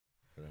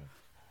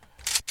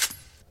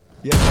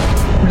Yeah.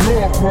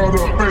 Your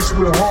product, faced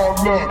with hard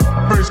luck.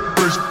 Faced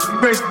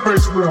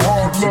with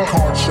hard luck.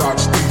 Card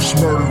shots, thieves,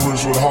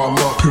 murderers with hard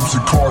luck. Pimps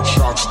and card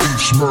shots,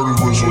 thieves,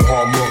 murderers with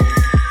hard luck.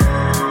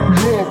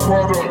 Your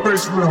product,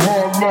 faced with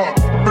hard luck.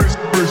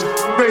 Faced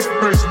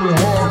with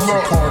hard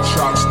luck. Card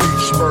shots,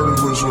 thieves,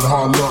 murderers with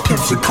hard luck.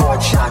 Pimps and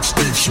card shots,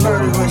 thieves,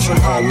 murderers with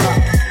hard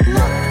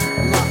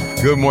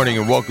luck. Good morning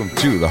and welcome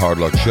to the Hard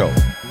Luck Show.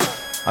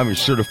 I'm your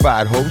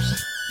certified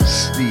host,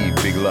 Steve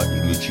Big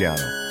Lucky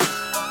Luciano.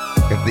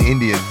 Got the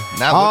Indian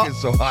not looking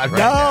so hot right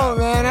now. No,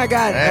 man, I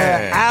got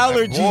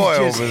allergies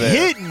just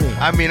hitting me.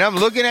 I mean, I'm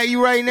looking at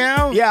you right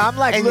now. Yeah, I'm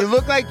like... And you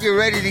look like you're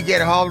ready to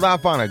get hauled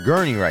off on a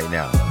gurney right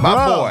now.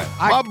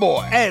 My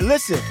boy. Hey,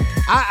 listen,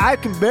 I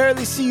can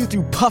barely see you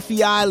through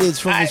puffy eyelids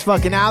from these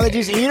fucking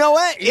allergies. And you know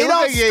what? You look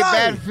like you ate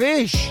bad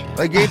fish.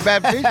 Like you ate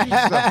bad fish or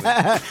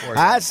something.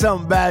 I had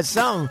something bad,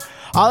 something.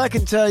 All I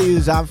can tell you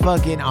is I'm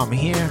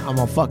here. I'm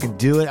gonna fucking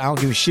do it. I don't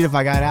give a shit if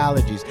I got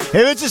allergies. If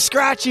it's a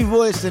scratchy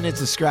voice, then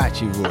it's a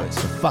scratchy voice.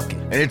 So fuck it.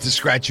 And it's a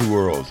scratchy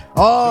world.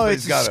 Oh,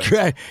 it's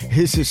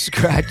a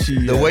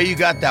scratchy. The way you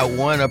got that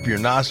one up your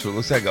nostril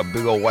looks like a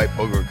big old white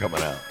booger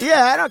coming out.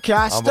 Yeah, I don't care.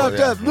 I stuck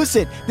up.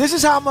 Listen, this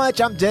is how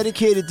much I'm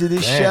dedicated to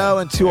this show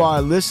and to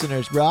our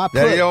listeners, bro.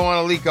 You don't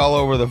want to leak all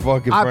over the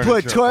fucking I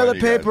put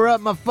toilet paper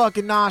up my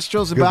fucking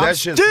nostrils, but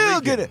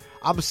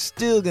I'm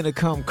still gonna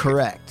come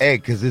correct. Hey,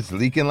 because it's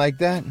leaking like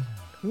that?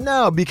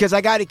 No, because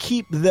I got to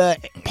keep the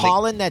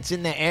pollen that's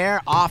in the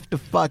air off the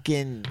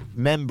fucking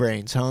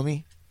membranes,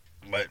 homie.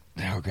 But,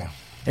 okay.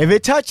 If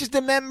it touches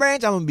the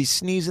membranes, I'm going to be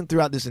sneezing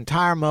throughout this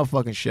entire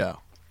motherfucking show.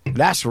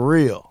 That's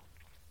real.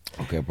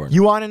 Okay, partner.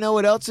 You want to know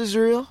what else is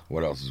real?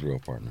 What else is real,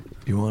 partner?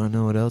 You want to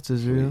know what else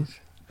is real?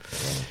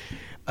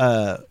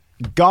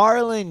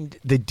 Garland,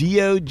 the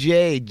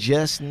DOJ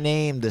just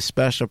named the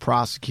special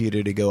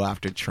prosecutor to go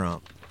after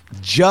Trump.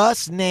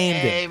 Just named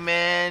it. Hey,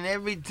 man,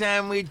 every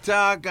time we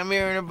talk, I'm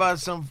hearing about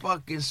some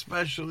fucking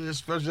special. None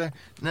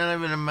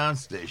of it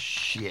amounts to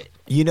shit.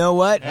 You know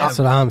what? That's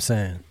what I'm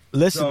saying.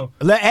 Listen,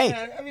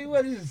 hey. I mean,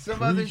 what is it?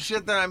 Some other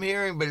shit that I'm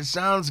hearing, but it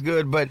sounds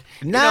good, but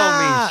it don't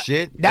mean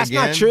shit. That's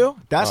not true.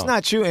 That's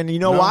not true. And you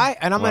know why?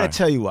 And I'm going to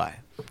tell you why.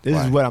 This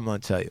is what I'm going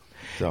to tell you.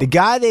 So. The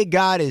guy they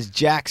got is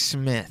Jack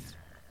Smith.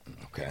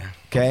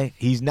 Okay,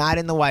 he's not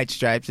in the White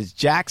Stripes. It's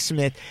Jack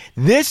Smith.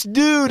 This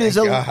dude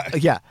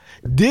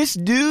This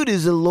dude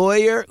is a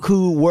lawyer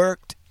who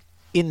worked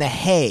in The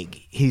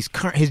Hague. His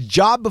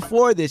job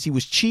before this, he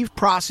was chief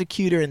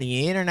prosecutor in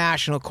the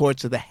international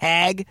courts of The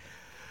Hague,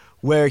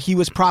 where he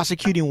was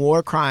prosecuting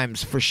war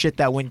crimes for shit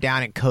that went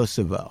down in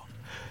Kosovo.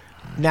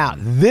 Now,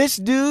 this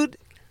dude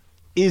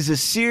is a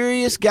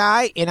serious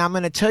guy, and I'm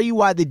going to tell you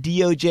why the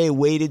DOJ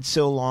waited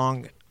so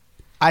long.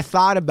 I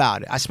thought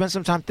about it. I spent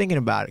some time thinking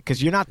about it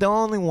because you're not the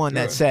only one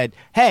that said,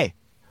 hey,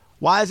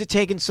 why is it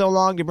taking so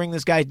long to bring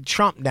this guy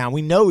Trump down?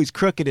 We know he's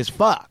crooked as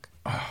fuck.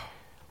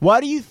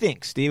 What do you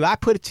think, Steve? I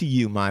put it to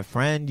you, my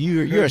friend. He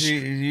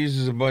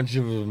uses a bunch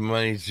of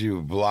money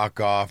to block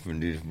off,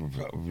 and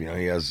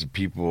he has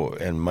people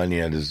and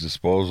money at his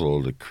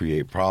disposal to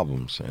create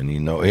problems, and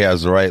he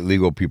has the right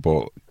legal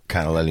people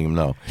kind of letting him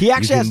know. He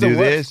actually has the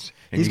worst.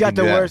 He's got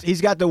the worst. That. He's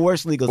got the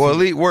worst legal. Well,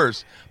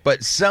 worse.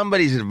 But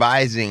somebody's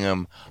advising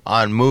him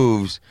on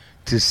moves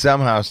to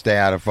somehow stay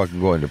out of fucking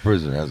going to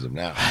prison as of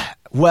now.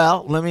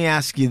 Well, let me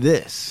ask you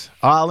this.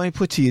 Let me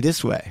put to you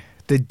this way: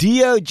 the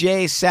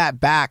DOJ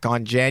sat back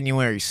on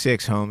January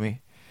 6th, homie,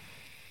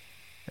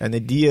 and the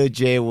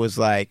DOJ was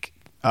like,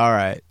 "All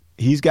right,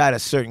 he's got a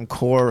certain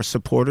core of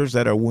supporters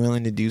that are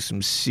willing to do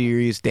some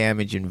serious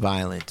damage and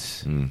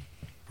violence."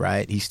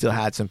 Right? He still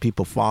had some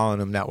people following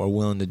him that were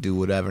willing to do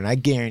whatever. And I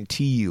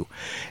guarantee you,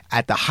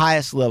 at the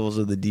highest levels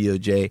of the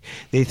DOJ,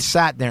 they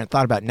sat there and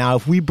thought about, now,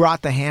 if we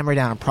brought the hammer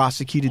down and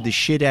prosecuted the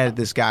shit out of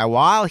this guy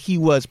while he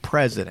was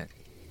president,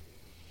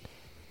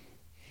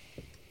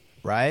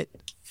 right?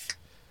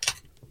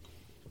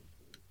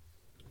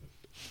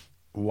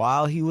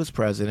 While he was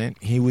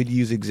president, he would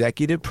use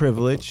executive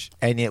privilege,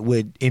 and it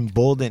would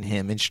embolden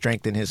him and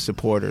strengthen his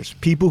supporters,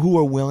 people who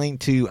are willing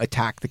to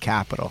attack the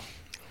Capitol.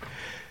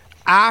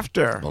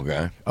 After.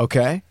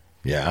 Okay.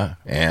 Yeah.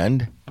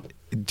 And?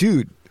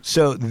 Dude,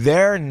 so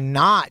they're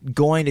not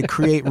going to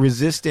create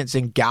resistance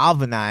and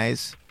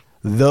galvanize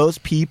those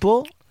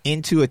people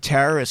into a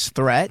terrorist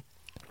threat.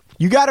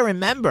 You got to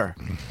remember,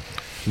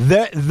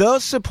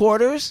 those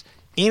supporters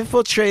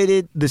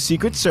infiltrated the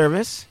Secret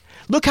Service.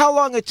 Look how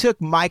long it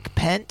took Mike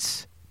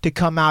Pence to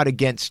come out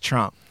against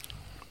Trump.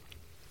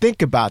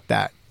 Think about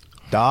that,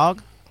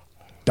 dog.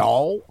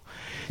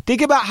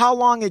 Think about how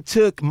long it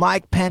took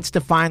Mike Pence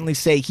to finally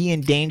say he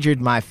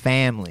endangered my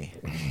family.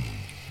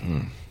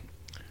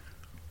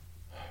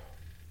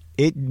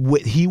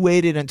 He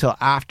waited until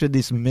after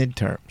these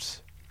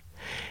midterms.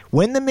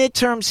 When the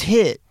midterms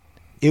hit,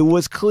 it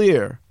was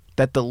clear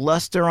that the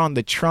luster on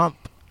the Trump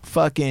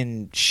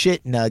fucking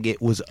shit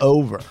nugget was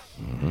over.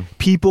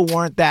 People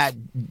weren't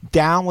that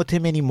down with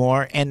him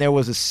anymore, and there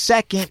was a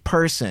second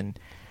person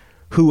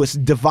who was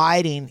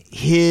dividing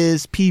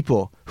his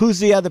people. Who's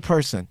the other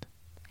person?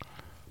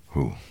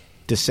 Who?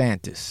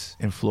 DeSantis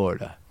in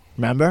Florida.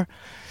 Remember?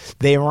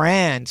 They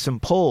ran some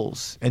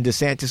polls, and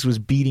DeSantis was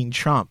beating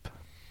Trump.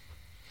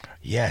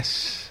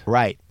 Yes.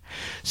 Right.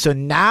 So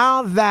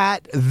now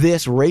that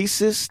this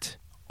racist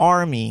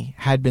army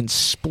had been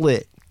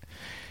split,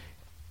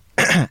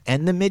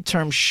 and the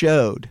midterm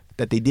showed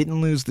that they didn't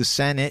lose the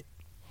Senate,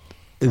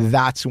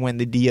 that's when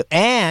the deal,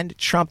 and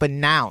Trump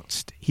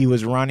announced he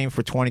was running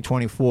for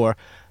 2024.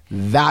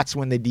 That's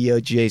when the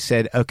DOJ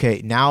said,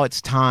 okay, now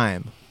it's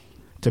time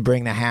to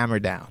bring the hammer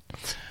down.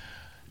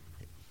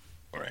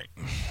 Right.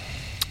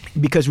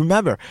 Because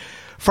remember,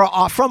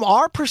 from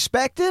our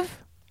perspective,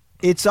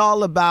 it's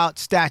all about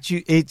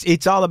statute.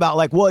 It's all about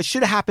like, well, it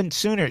should have happened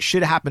sooner. It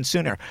should have happened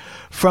sooner.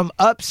 From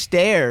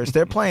upstairs,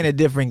 they're playing a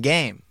different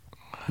game.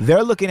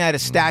 They're looking at a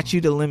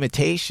statute of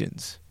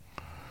limitations.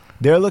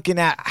 They're looking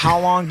at how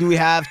long do we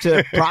have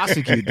to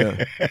prosecute them.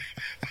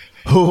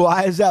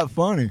 Why is that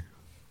funny?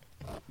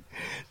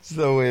 It's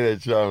the way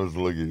that Sean was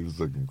looking. He was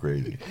looking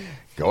crazy.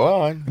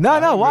 Go on.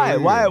 No. Why?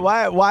 It's What?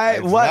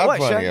 not funny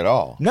Sean? at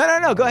all.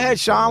 No. Go ahead,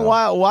 Sean.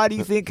 Why do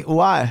you think?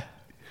 Why?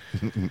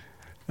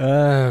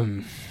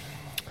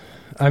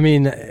 I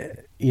mean,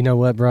 you know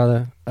what,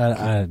 brother?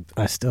 I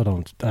still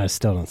don't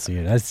see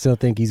it. I still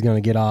think he's going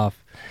to get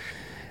off,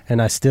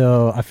 and I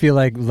feel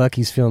like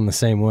Lucky's feeling the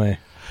same way.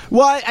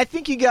 Well, I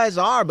think you guys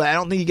are, but I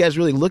don't think you guys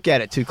really look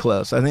at it too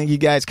close. I think you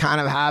guys kind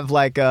of have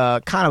like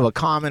a kind of a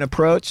common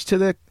approach to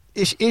the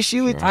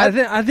issue.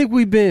 I think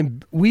we've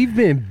been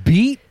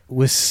beat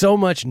with so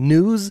much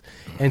news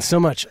and so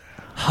much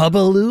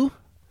hubbaloo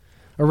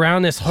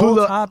around this whole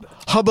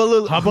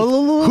hulabaloo.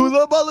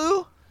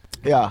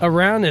 Yeah,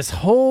 around this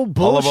whole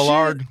bullshit.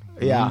 Hullabalard.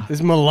 Yeah,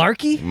 this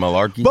malarkey.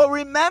 But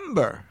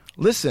remember,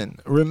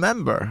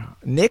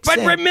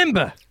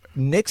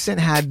 Nixon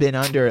had been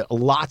under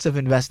lots of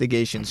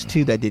investigations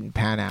too that didn't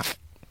pan out.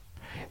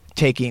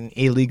 Taking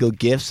illegal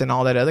gifts and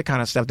all that other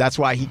kind of stuff. That's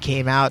why he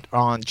came out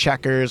on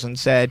Checkers and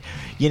said,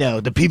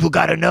 the people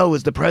got to know,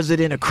 is the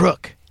president a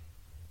crook?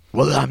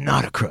 Well, I'm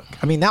not a crook.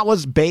 I mean, that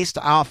was based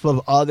off of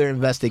other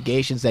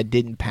investigations that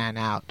didn't pan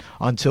out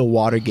until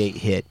Watergate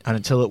hit and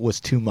until it was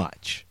too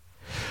much.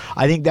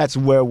 I think that's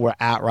where we're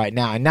at right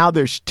now. And now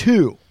there's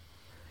two.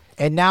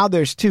 And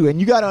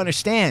you got to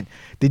understand,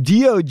 the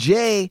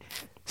DOJ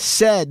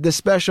said the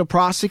special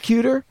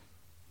prosecutor,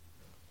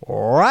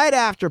 right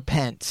after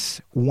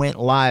Pence went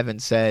live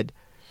and said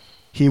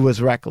he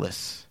was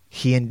reckless,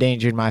 he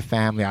endangered my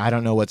family, I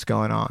don't know what's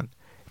going on,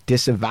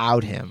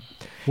 disavowed him.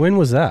 When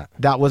was that?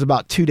 That was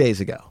about 2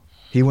 days ago.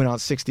 He went on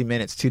 60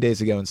 Minutes 2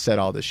 days ago and said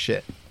all this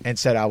shit. And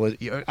said I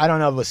don't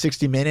know if it was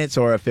 60 Minutes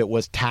or if it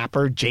was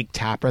Jake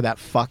Tapper, that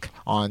fuck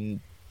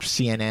on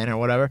CNN or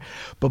whatever.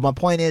 But my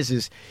point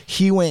is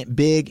he went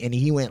big and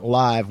he went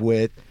live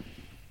with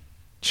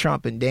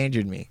Trump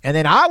endangered me. And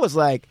then I was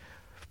like,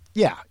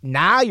 yeah,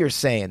 now you're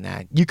saying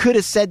that. You could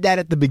have said that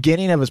at the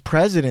beginning of his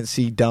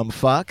presidency, dumb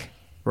fuck,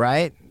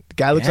 right? The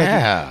guy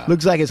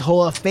looks like his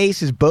whole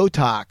face is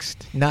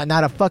Botoxed.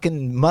 Not a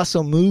fucking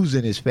muscle moves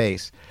in his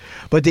face.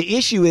 But the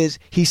issue is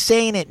he's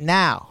saying it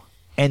now.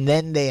 And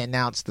then they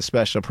announced the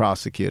special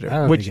prosecutor. I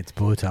don't think it's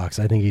Botox.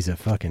 I think he's a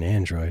fucking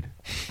android.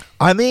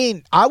 I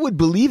mean, I would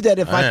believe that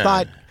if I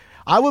thought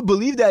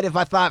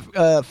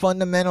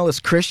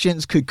fundamentalist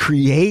Christians could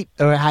create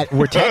or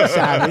were tech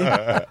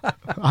savvy.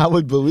 I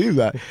would believe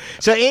that.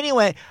 So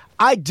anyway,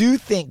 I do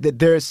think that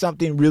there is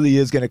something really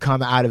is going to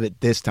come out of it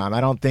this time.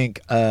 I don't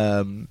think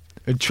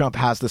Trump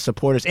has the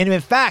supporters. And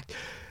in fact,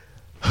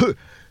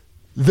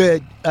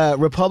 the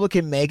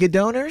Republican mega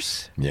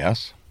donors,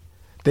 yes,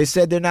 they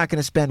said they're not going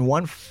to spend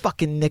one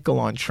fucking nickel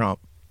on Trump.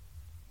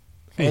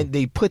 And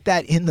they put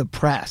that in the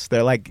press.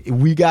 They're like,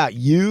 we got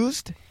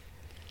used.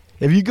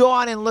 If you go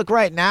on and look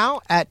right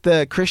now at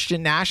the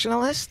Christian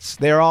nationalists,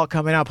 they're all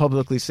coming out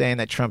publicly saying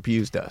that Trump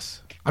used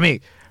us. I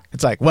mean,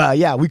 it's like, well,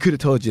 yeah, we could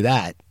have told you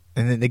that.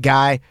 And then the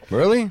guy...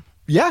 Really?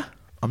 Yeah,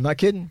 I'm not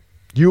kidding.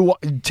 You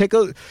take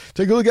a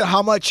look at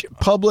how much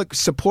public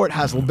support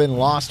has been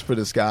lost for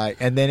this guy,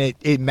 and then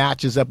it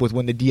matches up with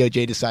when the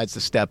DOJ decides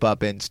to step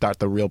up and start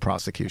the real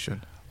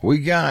prosecution. We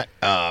got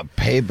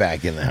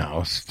Payback in the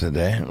house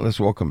today. Let's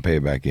welcome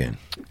Payback in.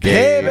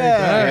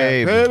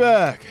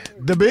 Payback.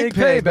 The big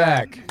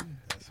payback.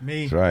 That's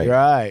me. That's right.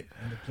 Right.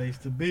 And the place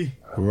to be.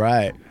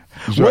 Right.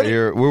 That's right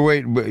here. We're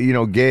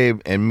waiting. Gabe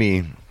and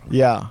me.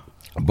 Yeah.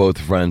 Are both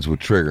friends with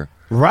Trigger.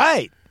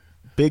 Right.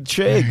 Big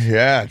Trig.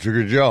 Yeah,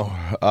 Trigger Joe.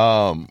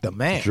 The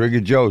man. Trigger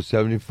Joe,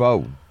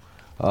 74.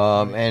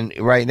 And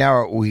right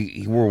now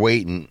we're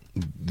waiting.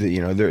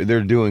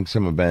 They're doing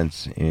some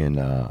events in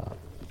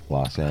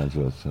Los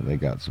Angeles, and they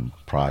got some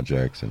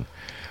projects, and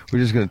we're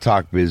just going to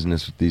talk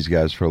business with these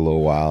guys for a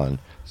little while. And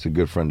it's a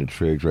good friend of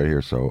Triggs right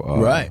here. So,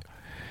 right.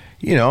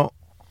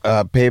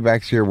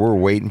 Payback's here. We're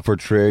waiting for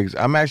Triggs.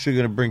 I'm actually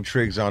going to bring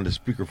Triggs on to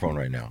speakerphone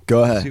right now.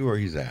 Go ahead. Let's see where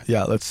he's at.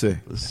 Yeah, let's see.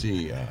 Let's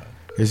see.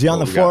 Is he on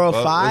the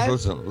 405?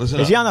 Listen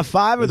Is he on the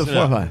 5 or the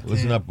 405?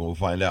 Listen up, and we'll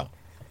find out.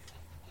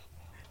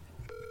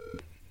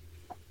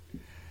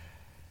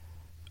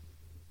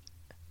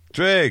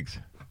 Triggs.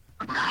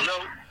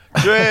 Hello.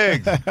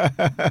 Triggs.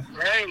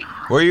 Hey.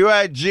 Where you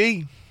at,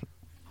 G?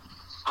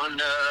 On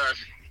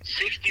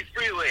 60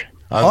 freeway.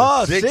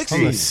 Oh, 60.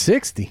 On the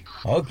 60.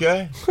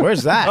 Okay.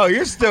 Where's that? Oh,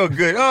 you're still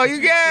good. Oh,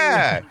 you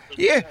got.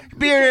 Yeah,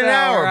 be here in an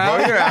hour,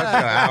 bro. You're out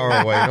an hour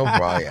away. No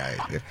problem.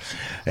 Yeah.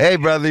 Hey,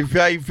 brother,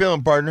 how you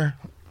feeling, partner?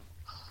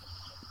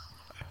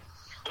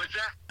 What's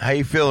that? How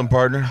you feeling,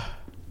 partner?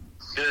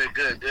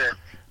 Good.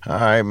 All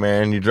right,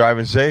 man. You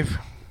driving safe?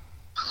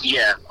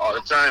 Yeah, all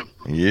the time.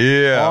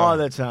 Yeah. All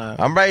the time.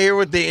 I'm right here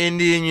with the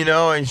Indian,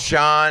 and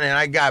Sean, and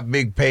I got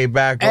Big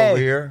Payback over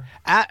here.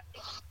 That's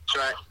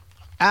right.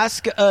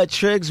 Ask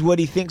Triggs what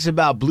he thinks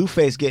about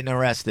Blueface getting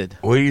arrested.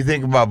 What do you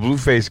think about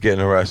Blueface getting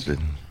arrested?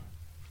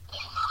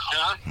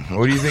 Huh?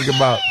 What do you think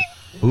about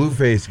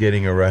Blueface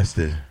getting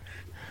arrested?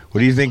 What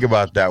do you think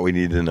about that? We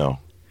need to know.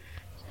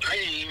 I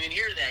didn't even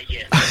hear that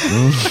yet.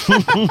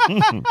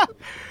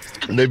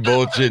 They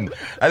bullshitting.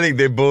 I think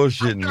they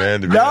bullshitting, man.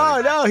 To be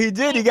honest. No, he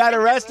did. He got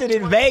arrested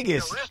in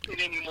Vegas.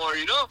 Arrested anymore,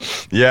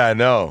 Yeah, I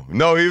know.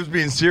 No, he was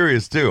being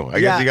serious, too. I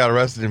guess he got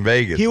arrested in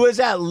Vegas. He was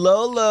at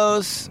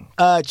Lolo's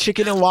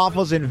Chicken and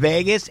Waffles in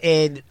Vegas,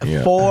 and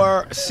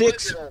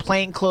 6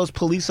 plainclothes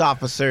police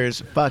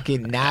officers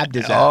fucking nabbed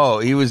his ass. Oh,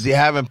 he was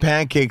having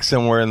pancakes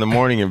somewhere in the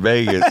morning in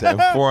Vegas,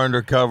 and 4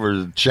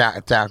 undercovers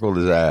tackled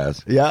his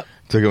ass. Yep.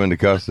 Took him into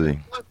custody.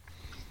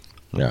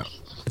 Yeah.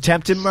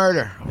 Attempted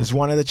murder is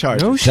one of the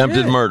charges. No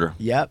Attempted shit. murder.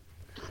 Yep.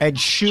 And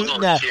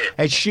shooting a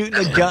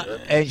gun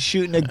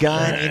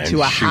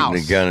into a house.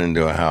 Shooting a gun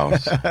into a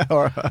house.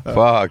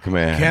 Fuck,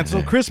 man.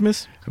 Cancel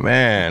Christmas.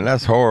 Man,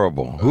 that's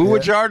horrible.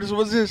 Which artist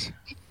was this?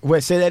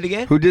 Wait, say that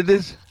again? Who did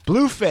this?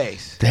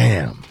 Blueface.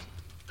 Damn.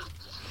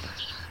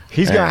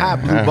 He's going to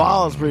have blue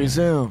balls pretty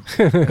soon.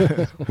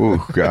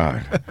 Oh,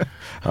 God.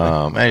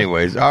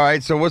 Anyways, all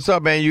right. So what's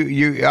up, man?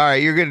 You all right?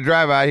 You're gonna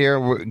drive out here.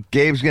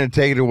 Gabe's gonna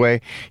take it away.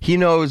 He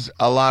knows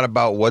a lot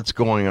about what's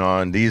going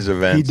on, these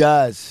events. He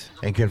does,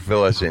 and can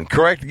fill us in.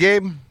 Correct,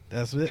 Gabe?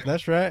 That's it.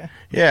 That's right.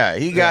 Yeah,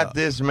 he got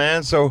this,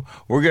 man. So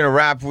we're gonna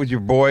wrap with your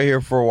boy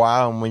here for a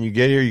while, and when you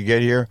get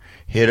here.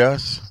 Hit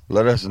us.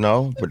 Let us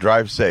know, but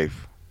drive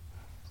safe.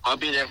 I'll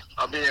be there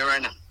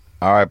right now.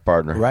 All right,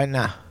 partner. right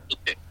now.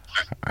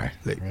 All right.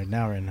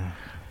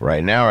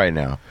 Right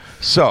now.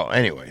 So,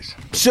 anyways.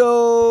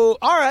 So,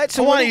 all right.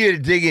 So I want you to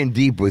dig in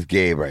deep with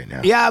Gabe right now.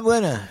 Yeah, I'm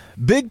gonna.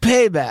 Big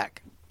Payback.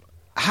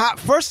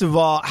 First of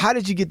all, how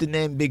did you get the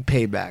name Big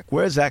Payback?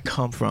 Where does that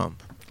come from?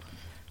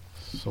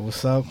 So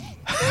what's up?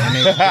 My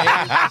name's Dave.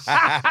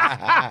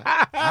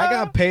 I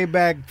got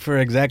payback for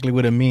exactly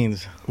what it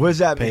means. What does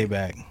that mean?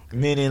 Payback.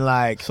 Meaning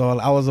like. So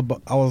I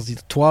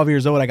was 12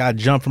 years old. I got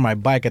jumped from my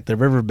bike at the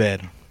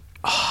riverbed.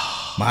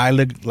 My eye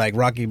looked like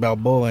Rocky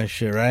Balboa and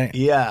shit, right?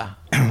 Yeah.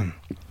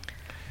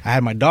 I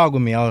had my dog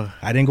with me. I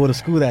didn't go to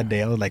school that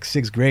day. I was like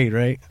 6th grade,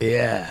 right?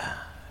 Yeah.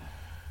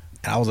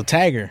 And I was a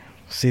tagger.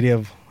 City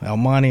of El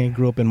Monte.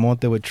 Grew up in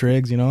Monte with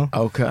Triggs,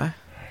 Okay.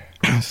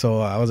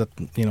 So I was,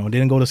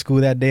 didn't go to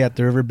school that day at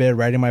the riverbed,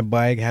 riding my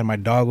bike, had my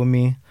dog with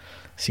me,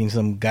 seen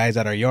some guys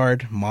at our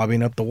yard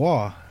mobbing up the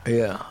wall.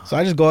 Yeah. So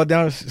I just go out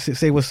down,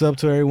 say what's up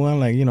to everyone,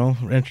 like,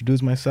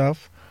 introduce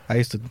myself. I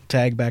used to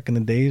tag back in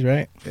the days,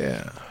 right?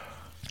 Yeah.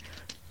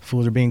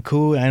 Fools are being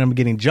cool. I ended up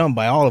getting jumped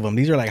by all of them.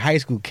 These are like high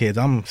school kids.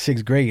 I'm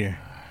 6th grader.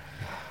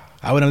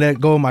 I wouldn't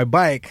let go of my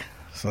bike,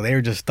 so they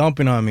were just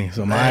stomping on me.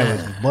 So my eye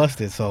was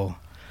busted. So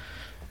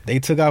they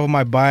took off with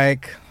my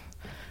bike.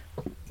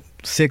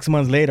 6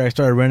 months later, I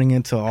started running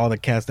into all the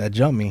cats that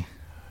jumped me.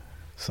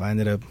 So I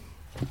ended up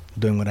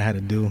doing what I had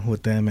to do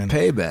with them. And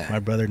Payback. My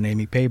brother named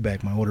me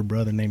Payback. My older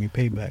brother named me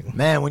Payback.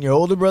 Man, when your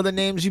older brother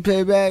names you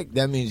Payback,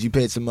 that means you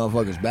paid some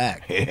motherfuckers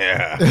back.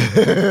 Yeah.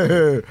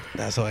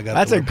 That's how I got.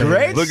 That's a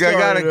great Look, story. I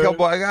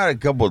got a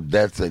couple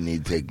debts I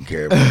need taken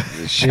care of.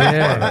 This shit,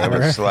 partner. I'm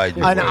gonna slide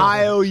you An away.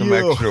 IOU. Some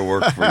extra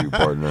work for you,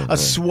 partner. A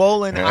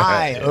swollen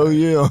eye.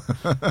 OU.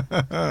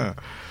 Well,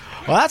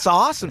 that's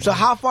awesome. So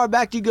how far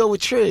back do you go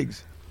with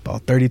Triggs?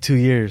 About 32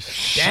 years.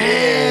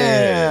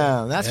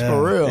 Damn, that's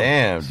for real.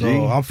 Damn, So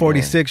G. I'm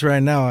 46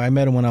 right now. I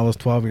met him when I was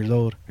 12 years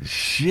old.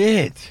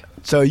 Shit.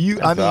 So you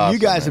That's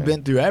guys awesome, have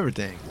been through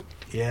everything.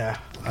 Yeah,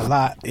 a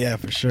lot. Yeah,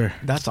 for sure.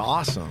 That's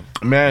awesome.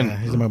 Man, Yeah,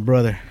 he's my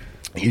brother.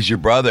 he's your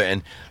brother.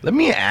 And let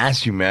me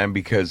ask you, man,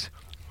 because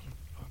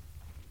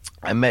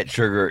I met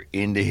Trigger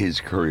into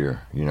his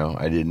career.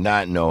 I did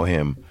not know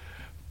him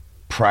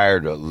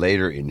prior to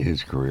later into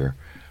his career.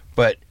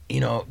 But,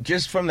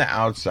 just from the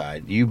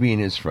outside, you being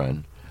his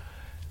friend,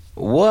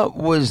 what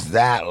was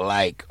that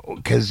like?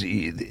 Because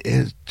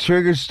his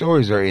Trigger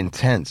stories are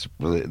intense.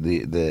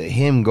 The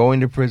him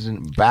going to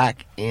prison,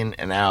 back in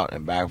and out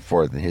and back and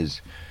forth, and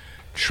his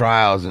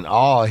trials and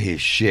all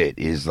his shit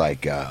is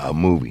like a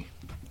movie.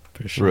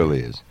 For It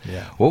really is.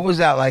 Yeah. What was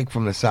that like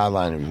from the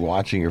sideline of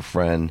watching your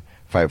friend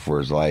fight for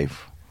his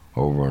life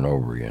over and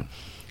over again?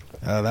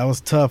 That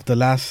was tough. The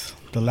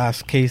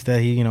last case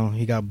that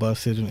he got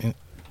busted and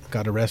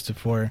got arrested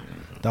for,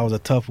 that was a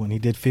tough one. He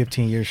did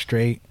 15 years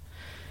straight.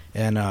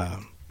 And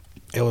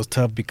it was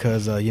tough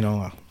because, a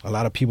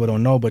lot of people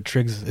don't know, but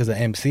Triggs is an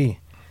MC.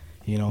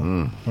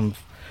 From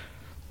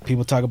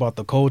people talk about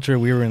the culture.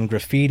 We were in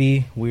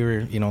graffiti. We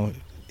were,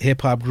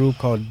 hip-hop group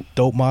called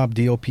Dope Mob,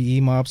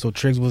 DOPE Mob. So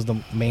Triggs was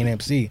the main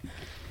MC.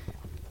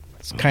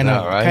 It's kind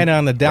of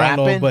on the down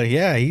low, but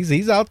yeah,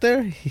 he's out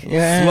there.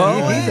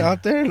 Yeah, he's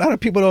out there. A lot of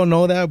people don't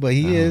know that, but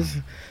he is.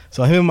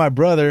 So him and my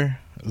brother,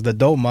 the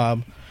Dope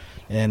Mob,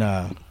 and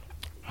I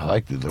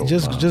like the Dope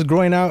Mob. Just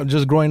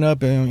growing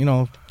up, and you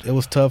know, it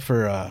was tough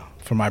for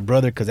my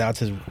brother because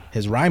that's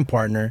his rhyme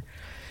partner,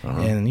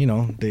 and you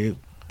know, it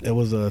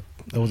was a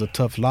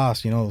tough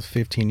loss. You know, it was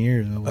 15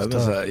 years.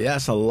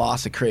 It's a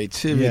loss of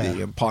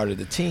creativity and part of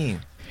the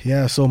team.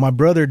 Yeah, so my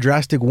brother,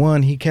 Drastic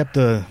One, he kept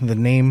the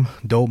name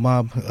Dope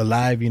Mob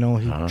alive. You know,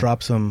 he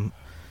dropped some.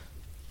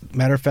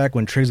 Matter of fact,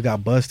 when Triggs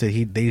got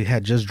busted, they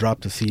had just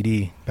dropped a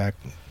CD back,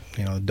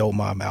 you know, the Dope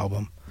Mob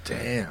album.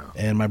 Damn.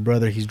 And my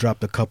brother, he's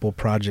dropped a couple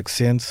projects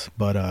since,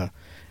 but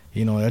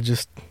you know, that's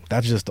just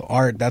the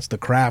art, that's the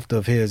craft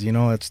of his. You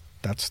know,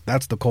 that's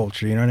the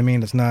culture. You know what I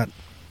mean? It's not.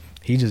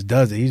 He just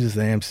does it. He's just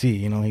an MC.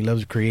 You know, he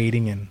loves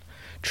creating, and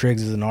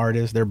Triggs is an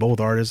artist. They're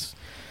both artists.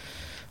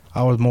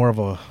 I was more of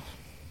a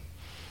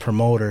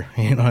promoter,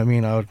 you know what I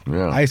mean?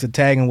 I used to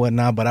tag and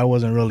whatnot, but I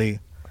wasn't really,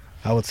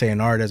 I would say,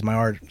 an artist. My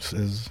art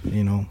is,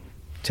 you know,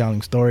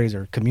 telling stories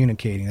or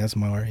communicating. That's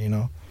my art, you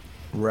know?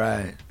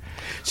 Right.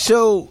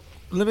 So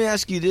let me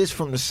ask you this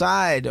from the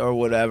side or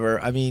whatever.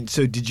 I mean,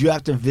 so did you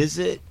have to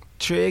visit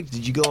Triggs?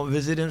 Did you go and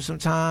visit him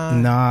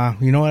sometime? Nah,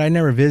 you know what? I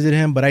never visited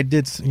him, but I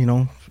did, you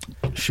know,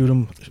 shoot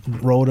him,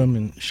 wrote him,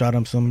 and shot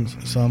him some,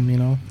 you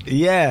know?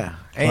 Yeah.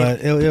 But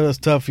it was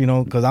tough, you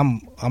know, because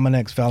I'm an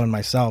ex-felon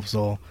myself,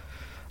 so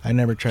I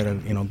never try to,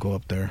 you know, go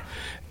up there.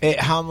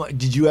 How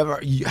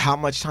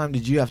much time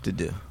did you have to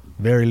do?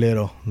 Very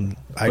little.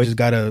 I just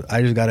got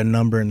a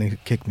number and they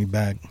kicked me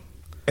back.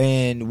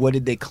 And what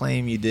did they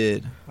claim you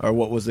did, or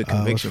what was the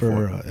conviction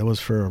for? It was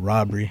for a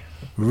robbery.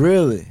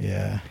 Really?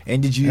 Yeah.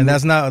 And did you? And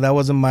that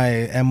wasn't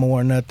my MO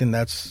or nothing.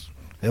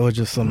 It was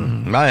just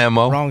some my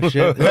MO wrong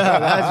shit. Well,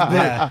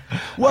 I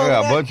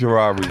got a bunch of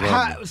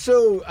robberies.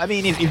 So I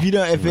mean, if you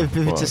don't, if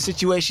it's a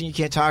situation you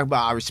can't talk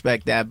about, I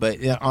respect that. But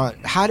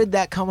how did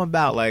that come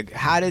about? Like,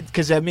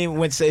 because I mean,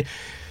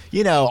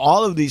 you know,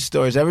 all of these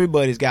stories,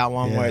 everybody's got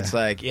one where it's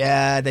like,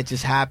 yeah, that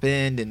just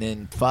happened, and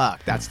then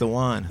fuck, that's the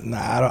one.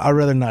 Nah, I'd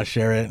rather not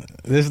share it.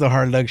 This is the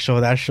Hard Luck Show.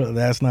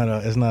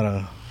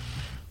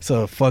 It's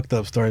a fucked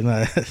up story.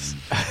 I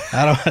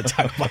don't want to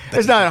talk about that.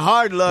 It's not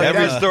hard luck.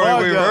 Every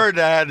story we've heard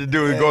that had to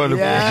do with going to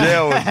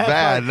jail was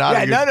bad.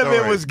 None of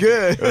it was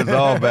good. It was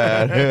all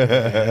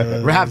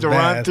bad. We have to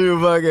run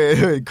through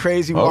fucking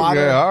crazy water.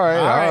 Okay, all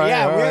right.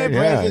 Yeah, we ain't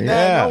praising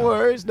that.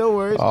 No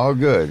worries. All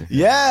good.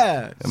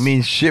 Yeah. I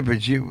mean, ship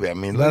it.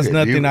 That's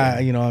nothing.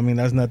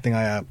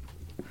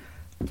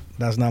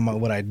 That's not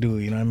what I do.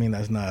 You know what I mean?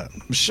 That's not.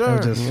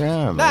 Sure.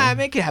 Man. Nah,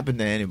 make it happen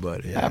to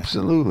anybody. Yeah.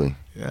 Absolutely.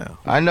 Yeah.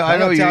 I know. I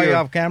tell you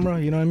off camera.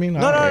 You know what I mean?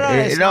 No.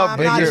 It's not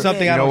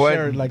something I don't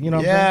share. Like, you know.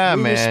 Yeah,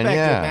 we man. Respect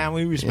it, man.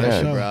 We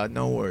respect you, bro.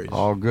 No worries.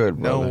 All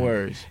good, brother. No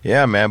worries.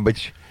 Yeah, man.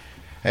 But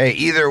hey,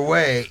 either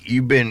way,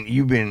 you've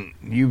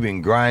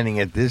been grinding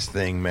at this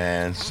thing,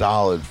 man,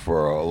 solid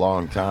for a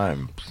long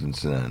time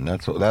since then.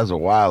 That was a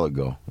while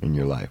ago in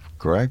your life,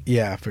 correct?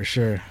 Yeah, for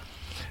sure.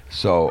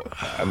 So,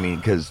 I mean,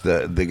 because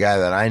the guy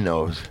that I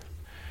know is,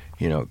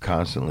 you know,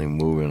 constantly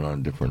moving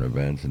on different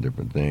events and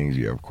different things.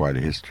 You have quite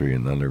a history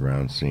in the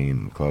underground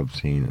scene, the club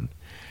scene, and,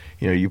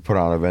 you know, you put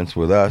on events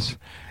with us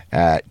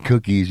at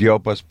Cookies. You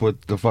helped us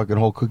put the fucking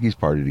whole Cookies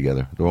party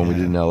together, the one we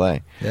did in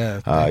L.A.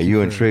 Yeah.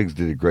 You and Triggs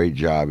did a great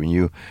job,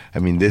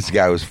 and this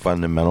guy was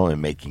fundamental in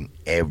making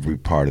every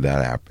part of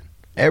that happen.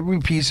 Every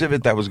piece of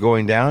it that was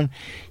going down,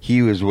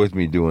 he was with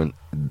me doing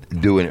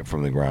it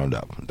from the ground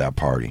up, that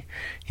party,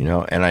 you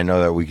know. And I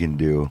know that we can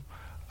do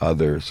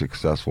other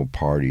successful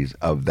parties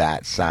of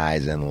that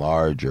size and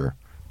larger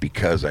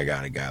because I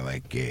got a guy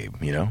like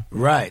Gabe, you know.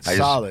 Right,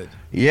 solid.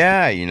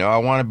 Yeah, you know, I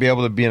want to be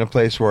able to be in a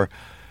place where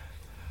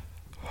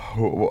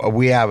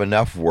we have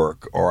enough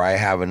work, or I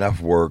have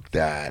enough work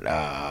that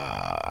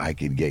I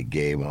could get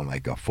Gabe on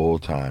like a full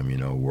time, you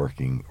know,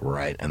 working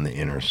right in the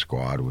inner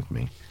squad with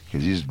me.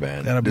 Because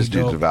this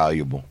dude's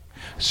valuable,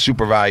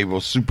 super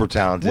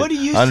talented. What do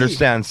you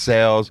understands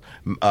sales,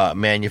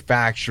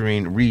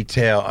 manufacturing,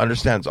 retail,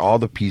 understands all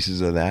the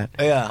pieces of that.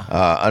 Yeah.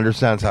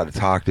 Understands how to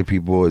talk to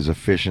people, is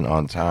efficient,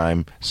 on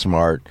time,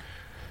 smart.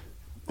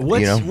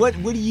 What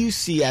do you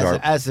see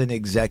as an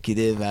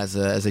executive, as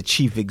a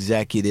chief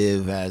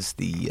executive,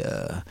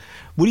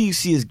 what do you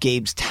see as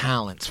Gabe's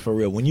talents for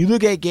real? When you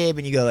look at Gabe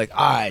and you go like,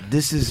 all right,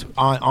 this is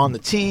on the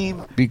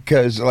team.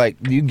 Because like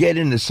you get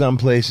into some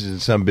places and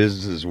some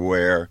businesses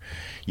where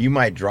you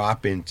might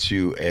drop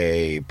into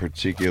a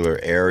particular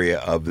area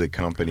of the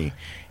company,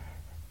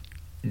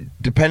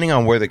 depending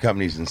on where the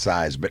company's in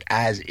size, but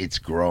as it's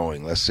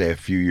growing, let's say a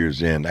few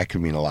years in, that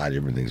could mean a lot of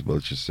different things, but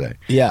let's just say.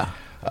 Yeah.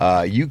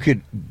 You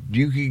could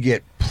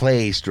get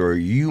placed, or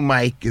you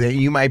might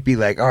be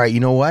like, all right, you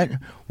know what?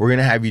 We're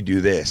gonna have you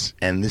do this,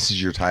 and this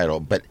is your title.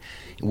 But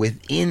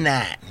within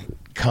that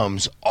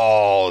comes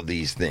all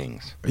these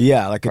things.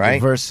 Yeah, like a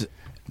diverse.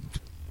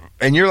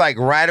 And you're like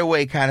right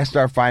away, kind of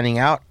start finding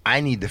out.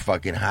 I need to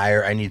fucking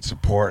hire. I need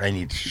support. I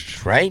need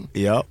right.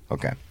 Yep.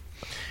 Okay.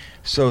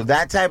 So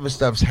that type of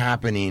stuff's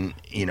happening,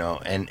 you know,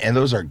 and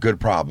those are good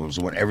problems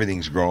when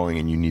everything's growing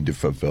and you need to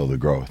fulfill the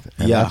growth.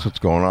 And that's what's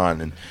going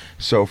on. And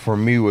so for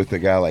me, with a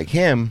guy like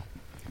him,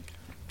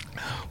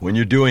 when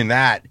you're doing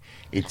that,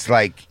 it's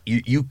like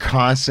you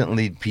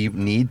constantly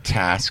need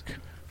task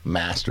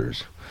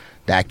masters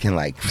that can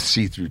like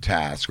see through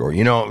tasks, or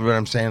you know what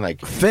I'm saying,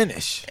 like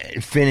finish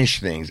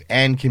things,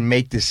 and can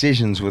make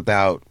decisions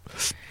without,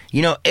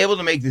 you know, able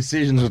to make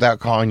decisions without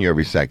calling you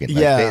every second.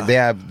 Like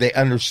they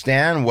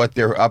understand what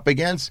they're up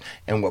against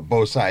and what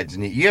both sides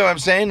need. You know what I'm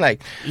saying?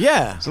 Like,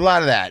 it's a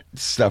lot of that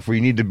stuff where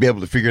you need to be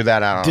able to figure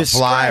that out on the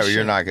fly, or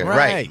you're not gonna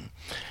right.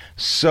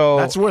 So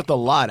that's worth a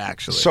lot,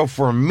 actually. So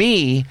for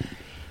me,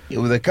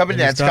 with a company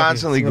that's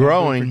constantly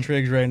growing, for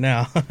Triggs right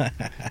now,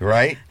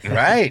 right,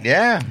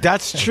 yeah,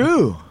 that's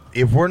true.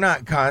 If we're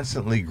not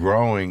constantly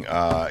growing,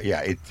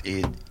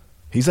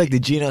 he's like the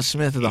Geno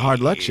Smith of the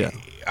Hard Luck Show.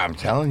 I'm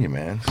telling you,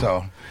 man.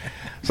 So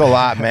it's a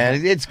lot,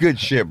 man. It's good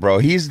shit, bro.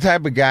 He's the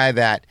type of guy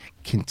that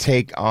can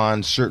take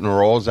on certain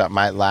roles that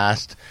might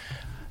last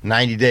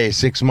 90 days,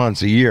 6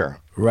 months, a year,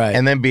 right,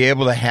 and then be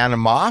able to hand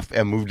them off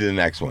and move to the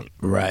next one,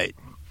 right,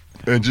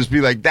 and just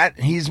be like that.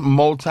 He's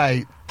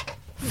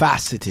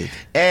faceted,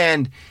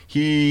 and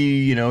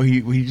he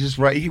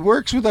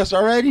works with us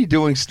already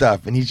doing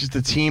stuff, and he's just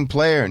a team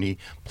player, and he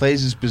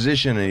plays his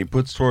position, and he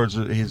puts towards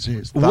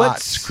his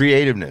thoughts,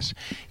 creativeness.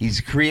 He's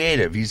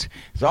creative. He's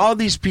all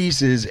these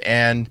pieces,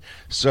 and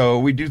so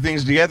we do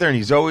things together, and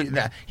he's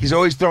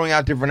always throwing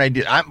out different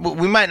ideas.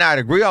 We might not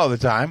agree all the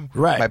time,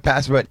 right? My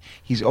past, but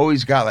he's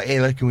always got like, hey,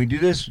 like, can we do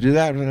this, do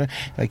that?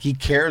 Like, he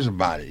cares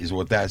about it, is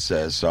what that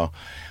says. So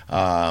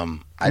I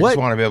just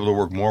want to be able to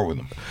work more with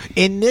them.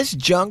 In this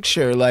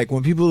juncture, like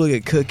when people look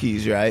at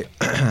cookies, right,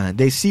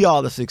 they see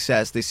all the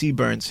success, they see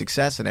Burn's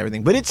success and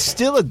everything, but it's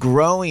still a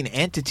growing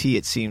entity,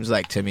 it seems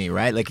like to me,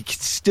 right? Like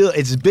it's still,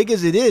 as big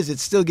as it is,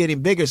 it's still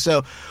getting bigger.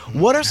 So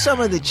what are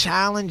some of the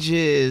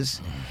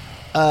challenges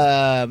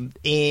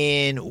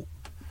in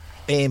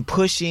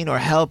pushing or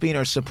helping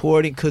or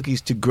supporting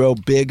cookies to grow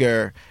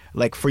bigger,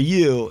 like for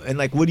you? And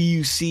like, what do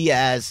you see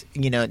as,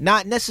 you know,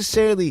 not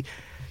necessarily,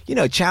 you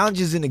know,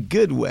 challenges in a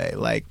good way,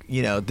 like,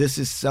 you know, this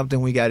is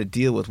something we got to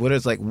deal with. What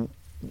is, like,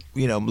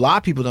 you know, a lot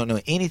of people don't know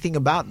anything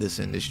about this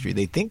industry.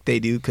 They think they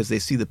do because they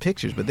see the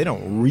pictures, but they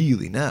don't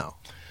really know.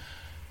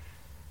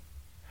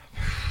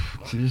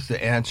 Just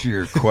to answer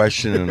your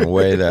question in a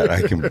way that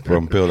I can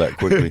peel that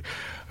quickly,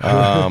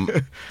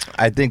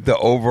 I think the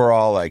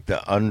overall, like the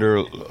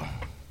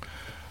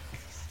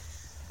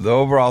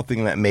overall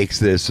thing that makes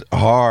this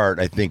hard,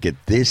 I think, at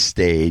this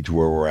stage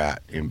where we're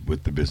at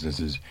with the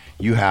businesses,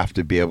 you have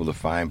to be able to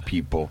find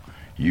people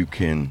you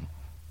can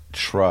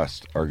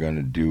trust are going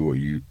to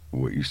do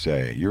what you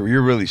say.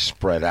 You're really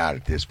spread out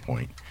at this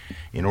point.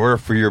 In order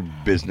for your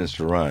business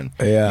to run,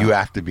 you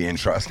have to be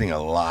entrusting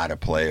a lot of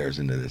players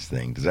into this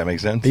thing. Does that make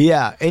sense?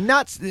 Yeah, and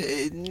not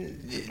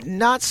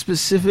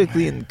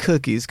specifically in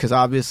cookies, because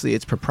obviously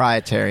it's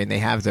proprietary and they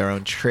have their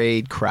own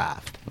trade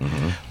craft.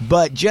 Mm-hmm.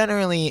 But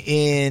generally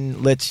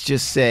in, let's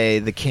just say,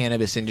 the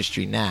cannabis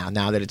industry now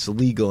that it's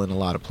legal in a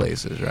lot of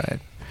places, right?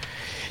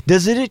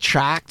 Does it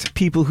attract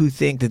people who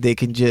think that they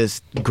can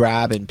just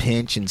grab and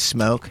pinch and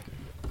smoke?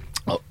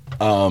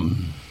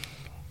 Well,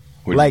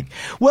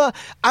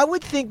 I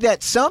would think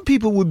that some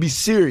people would be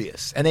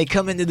serious and they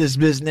come into this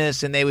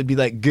business and they would be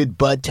like good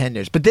bud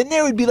tenders. But then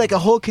there would be like a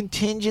whole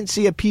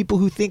contingency of people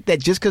who think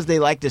that just because they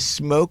like to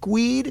smoke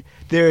weed,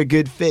 they're a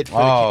good fit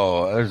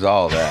for there's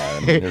all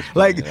that. I mean,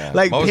 like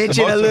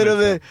pinching a little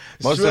bit.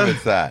 Most of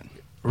it's that.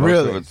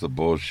 Really? Most of it's the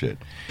bullshit.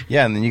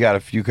 Yeah, and then you got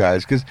a few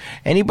guys, because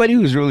anybody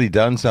who's really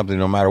done something,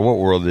 no matter what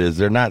world it is,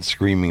 they're not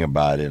screaming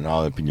about it and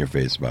all up in your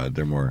face about it.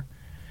 They're more,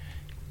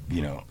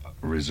 you know,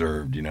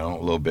 reserved, you know, a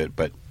little bit.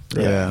 But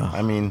yeah,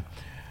 I mean,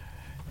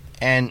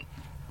 and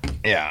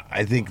yeah,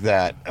 I think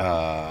that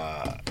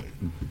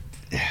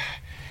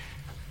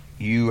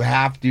you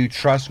have to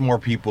trust more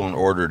people in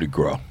order to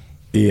grow.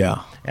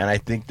 Yeah. And I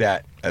think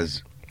that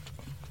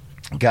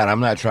God, I'm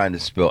not trying to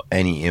spill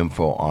any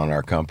info on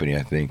our company.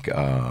 I think,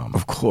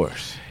 of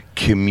course,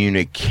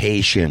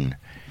 communication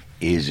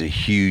is a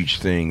huge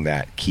thing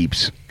that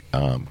keeps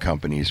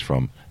companies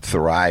from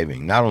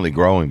thriving, not only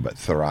growing, but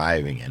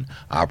thriving and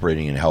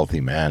operating in a healthy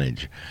in a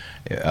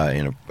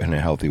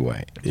healthy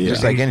way. Yeah.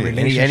 Just like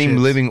any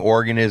living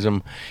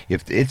organism,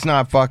 if it's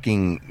not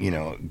fucking, you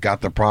know,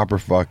 got the proper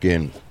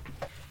fucking,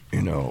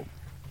 you know,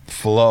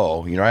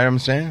 flow, you know what I'm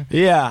saying?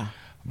 Yeah.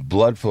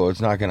 Blood flow,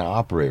 it's not going to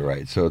operate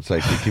right. So it's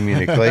like the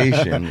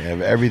communication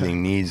of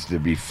everything needs to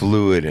be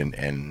fluid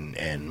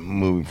and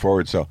moving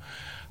forward. So,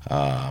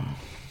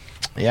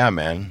 yeah,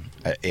 man,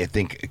 I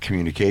think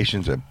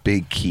communication's a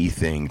big key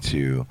thing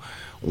to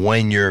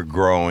when you're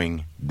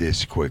growing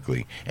this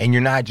quickly. And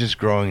you're not just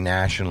growing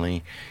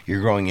nationally,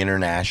 you're growing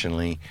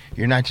internationally.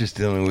 You're not just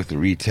dealing with the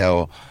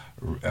retail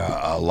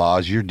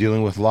laws, you're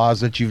dealing with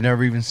laws that you've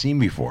never even seen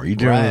before. You're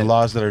dealing with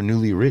laws that are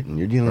newly written.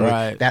 You're dealing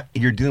with that.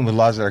 You're dealing with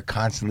laws that are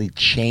constantly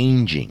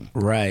changing.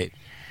 Right.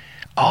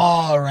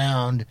 All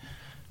around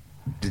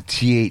the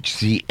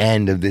THC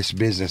end of this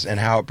business and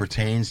how it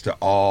pertains to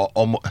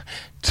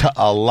to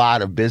a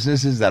lot of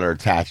businesses that are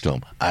attached to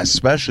them,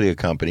 especially a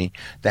company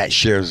that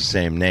shares the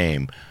same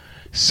name,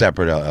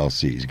 separate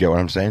LLCs. Get what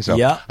I'm saying? So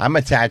I'm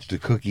attached to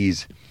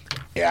Cookies.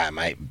 Yeah, I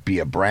might be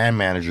a brand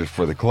manager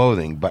for the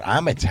clothing, but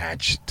I'm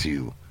attached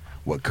to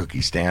what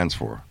Cookie stands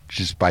for,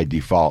 just by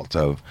default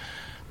of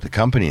the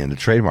company and the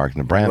trademark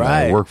and the brand that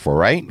I work for,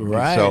 right?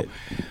 Right. So,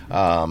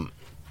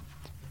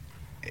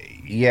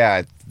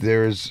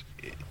 there's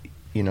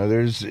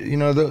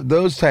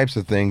those types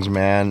of things,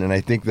 man. And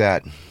I think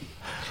that,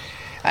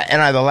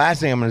 the last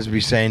thing I'm going to be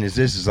saying is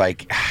this: is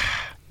like,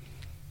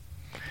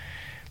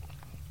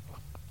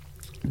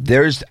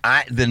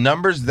 the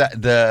numbers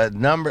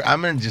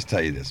I'm going to just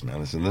tell you this, man.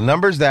 Listen, the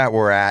numbers that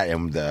we're at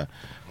and the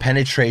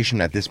penetration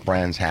that this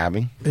brand's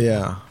having,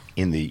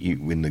 in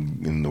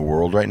the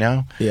world right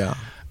now,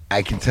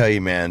 I can tell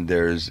you, man.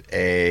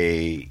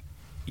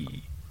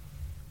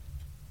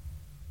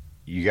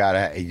 You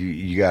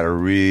gotta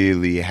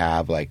really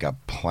have like a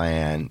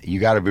plan.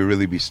 You gotta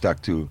really be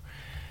stuck to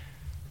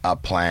a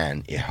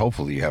plan.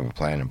 Hopefully, you have a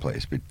plan in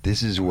place. But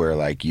this is where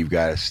like you've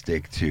got to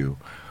stick to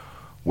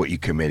what you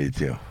committed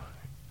to,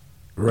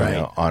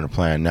 right? On a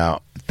plan.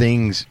 Now,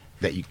 things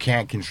that you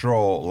can't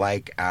control,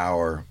 like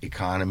our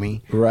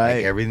economy,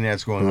 like everything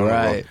that's going on, in the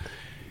world,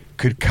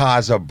 could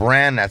cause a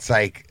brand that's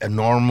like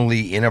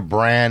normally in a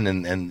brand,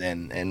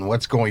 and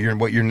what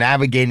you're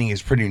navigating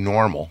is pretty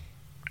normal.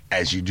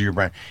 As you do your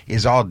brand,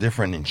 is all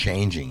different and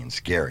changing and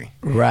scary.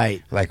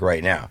 Right. Like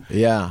right now.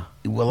 Yeah.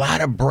 A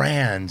lot of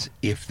brands,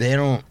 if they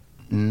don't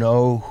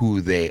know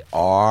who they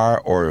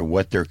are or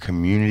what their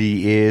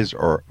community is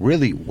or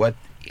really what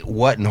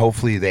and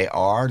hopefully they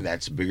are,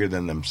 that's bigger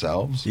than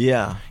themselves.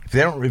 Yeah.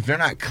 If they're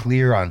not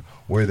clear on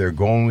where they're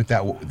going with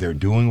that, what they're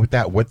doing with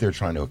that, what they're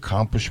trying to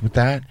accomplish with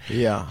that.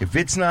 Yeah. If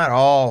it's not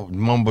all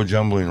mumbo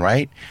jumbling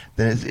right,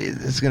 then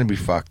it's going to be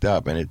fucked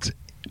up. And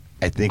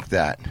I think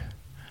that.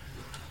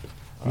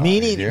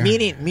 Meaning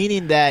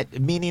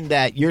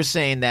that you're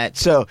saying that,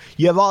 so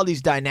you have all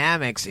these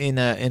dynamics in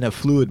a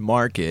fluid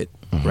market,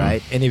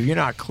 right? And if you're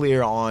not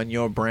clear on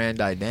your brand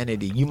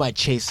identity, you might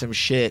chase some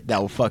shit that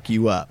will fuck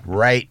you up.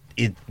 Right.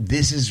 So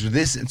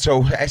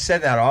I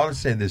said that. I'll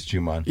say this,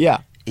 Juman.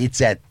 Yeah.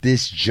 It's at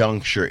this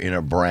juncture in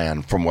a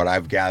brand, from what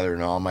I've gathered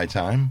in all my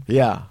time.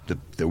 Yeah.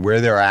 Where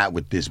they're at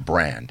with this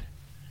brand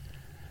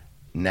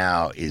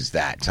now is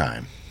that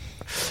time.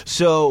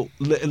 So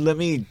let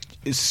me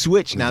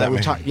switch now that we're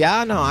talking.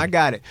 Yeah, no, I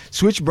got it.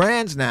 Switch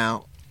brands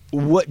now.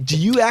 What do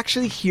you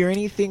actually hear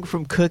anything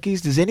from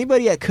Cookies? Does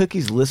anybody at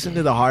Cookies listen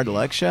to the Hard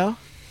Luck Show?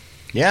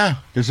 Yeah,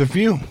 there's a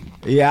few.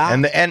 Yeah,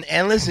 and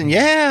listen,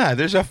 yeah,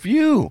 there's a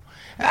few.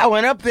 I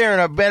went up there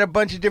and I met a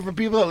bunch of different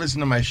people that listen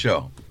to my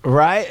show.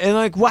 Right, and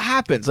like, what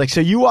happens? Like, so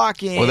you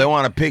walk in. Well, they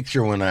want a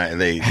picture when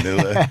they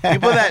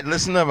people that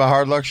listen to the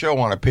Hard Luck Show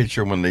want a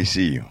picture when they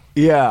see you.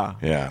 Yeah,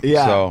 yeah.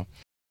 So.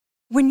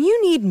 When you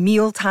need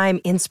mealtime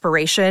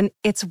inspiration,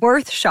 it's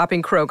worth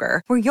shopping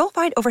Kroger, where you'll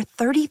find over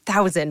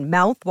 30,000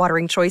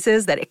 mouth-watering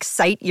choices that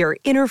excite your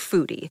inner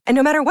foodie. And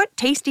no matter what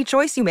tasty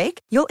choice you make,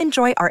 you'll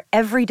enjoy our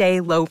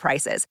everyday low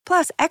prices,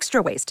 plus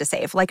extra ways to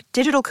save, like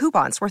digital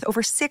coupons worth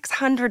over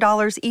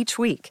 $600 each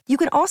week. You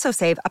can also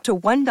save up to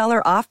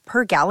 $1 off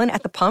per gallon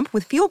at the pump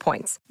with fuel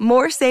points.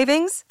 More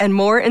savings and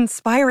more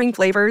inspiring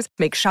flavors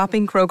make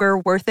shopping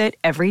Kroger worth it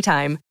every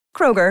time.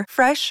 Kroger,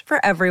 fresh for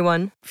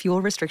everyone.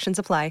 Fuel restrictions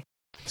apply.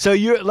 So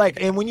you're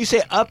like, and when you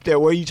say up there,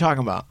 where are you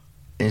talking about?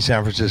 In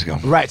San Francisco.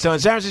 Right. So in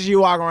San Francisco, you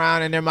walk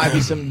around and there might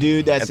be some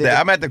dude that's...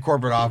 I'm at the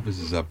corporate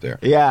offices up there.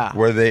 Yeah.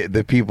 Where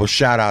the people,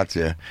 shout out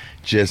to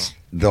just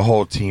the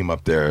whole team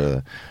up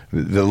there.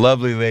 The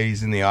lovely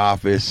ladies in the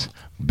office,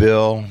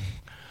 Bill,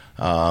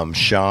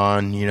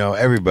 Sean,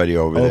 everybody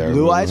over there.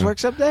 Blue Eyes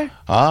works up there?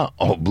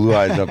 Oh, Blue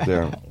Eyes up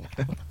there.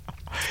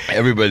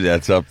 Everybody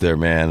that's up there,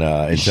 man,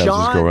 in San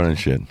Francisco running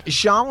shit.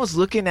 Sean was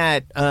looking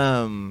at...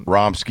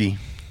 Romsky.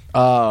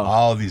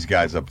 All these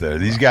guys up there.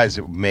 These guys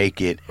make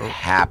it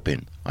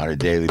happen on a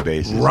daily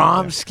basis.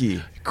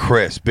 Romsky.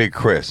 Chris, Big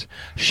Chris.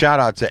 Shout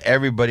out to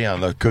everybody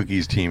on the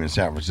Cookies team in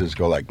San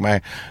Francisco. Like my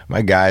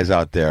guys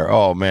out there.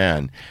 Oh,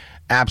 man.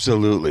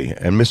 Absolutely.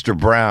 And Mr.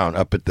 Brown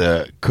up at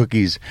the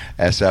Cookies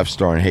SF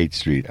store on Haight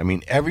Street. I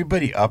mean,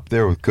 everybody up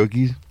there with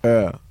Cookies,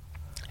 the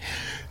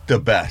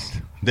best.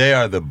 They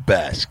are the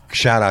best.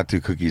 Shout out to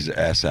Cookies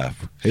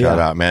SF. Shout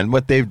out, man.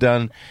 What they've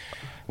done...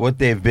 What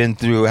they've been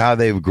through, how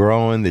they've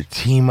grown, the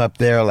team up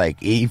there. Like,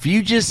 if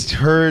you just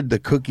heard the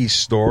Cookies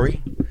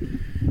story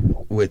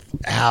with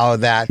how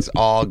that's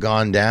all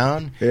gone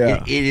down,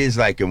 it is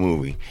like a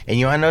movie. And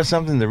you want to know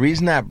something? The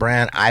reason that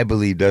brand, I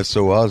believe, does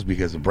so well is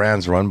because the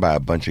brand's run by a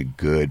bunch of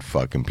good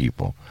fucking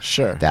people.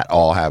 Sure. That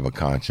all have a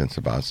conscience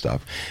about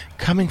stuff.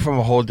 Coming from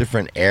a whole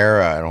different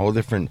era and a whole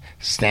different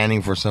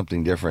standing for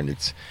something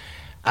different.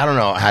 I don't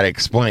know how to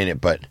explain it,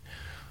 but...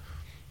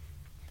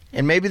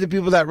 And maybe the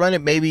people that run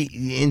it maybe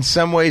in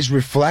some ways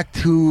reflect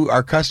who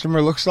our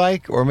customer looks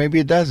like, or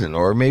maybe it doesn't.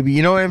 Or maybe,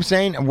 you know what I'm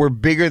saying? We're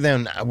bigger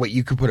than what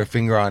you could put a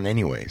finger on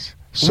anyways.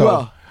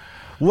 So,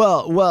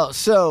 Well.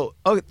 So,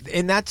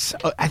 and that's.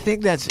 I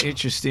think that's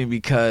interesting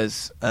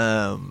because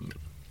I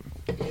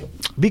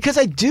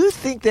do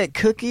think that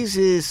cookies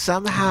is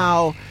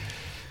somehow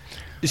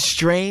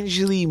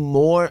strangely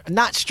more,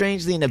 not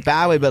strangely in a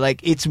bad way, but like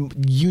it's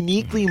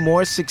uniquely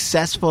more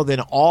successful than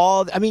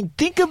all. I mean,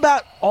 think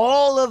about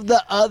all of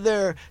the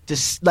other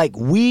just like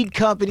weed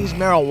companies,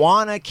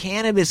 marijuana,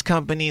 cannabis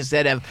companies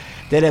that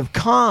have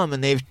come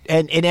and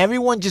and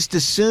everyone just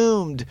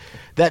assumed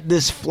that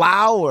this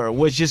flower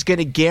was just going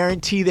to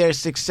guarantee their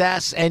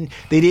success, and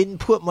they didn't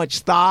put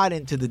much thought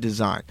into the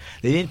design.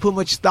 They didn't put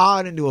much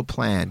thought into a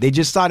plan. They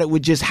just thought it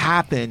would just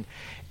happen.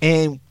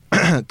 And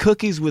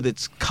cookies, with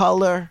its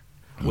color,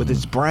 with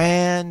its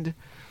brand,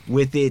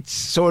 with its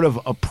sort of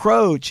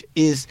approach,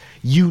 is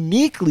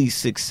uniquely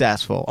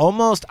successful,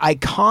 almost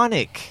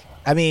iconic.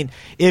 I mean,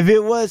 if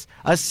it was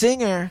a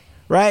singer,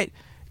 right,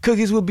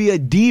 Cookies would be a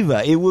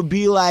diva. It would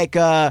be like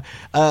a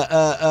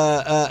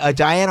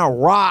Diana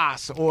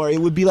Ross, or it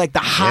would be like the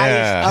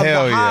highest of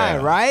the high,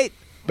 right?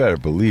 Better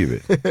believe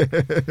it.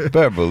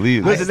 Better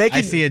believe it. Listen,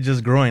 I see it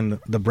just growing.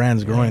 The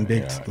brand's growing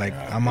big. Like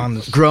I'm on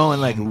this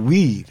growing like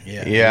weed.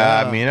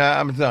 Yeah. I mean,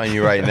 I'm telling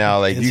you right now.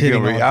 Like you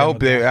can. I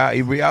hope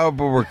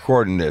we're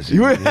recording this.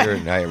 You can hear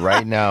it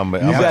right now.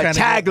 But you got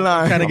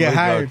tagline. Trying to get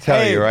hired.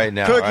 Tell you right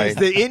now. Cookies. Right?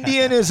 The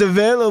Indian is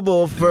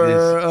available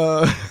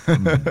for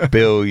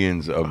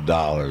billions of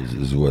dollars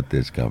is what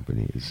this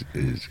company is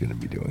going to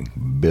be doing.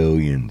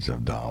 Billions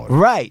of dollars.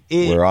 Right.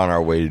 We're on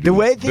our way to do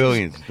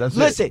billions. That's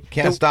listen, it.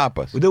 Can't stop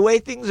us. The way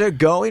things are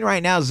going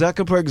right now,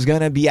 Zuckerberg's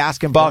going to be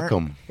asking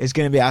Byrne. It's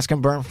going to be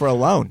asking Byrne for a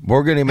loan.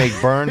 We're going to make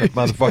Byrne the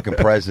motherfucking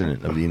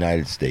president of the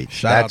United States.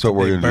 That's what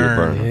we're going to do to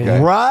Byrne. Okay?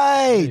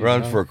 Right.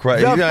 Run for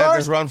he's going to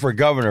have to run for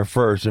governor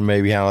first and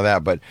maybe handle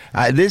that. But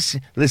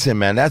listen,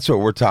 man, that's what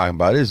we're talking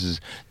about.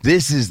 This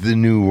is the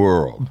new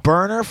world.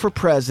 Burner for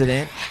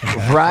president,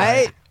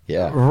 right?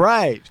 Yeah.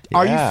 Right. Yeah.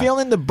 Are you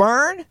feeling the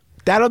burn?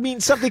 That'll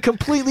mean something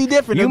completely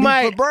different. You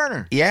might for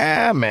Burner.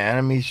 Yeah, man.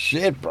 I mean,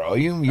 shit, bro.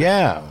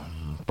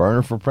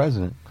 Burner for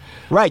president.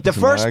 Right. The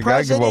first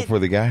president vote for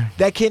the guy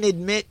that can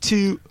admit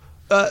to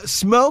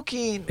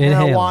smoking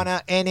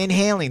marijuana and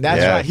inhaling.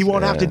 That's right. He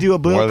won't have to do a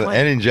Bill Clinton.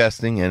 And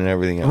ingesting and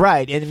everything else.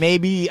 Right. And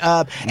maybe,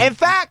 in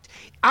fact,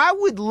 I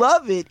would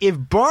love it if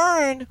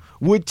Byrne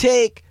would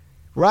take,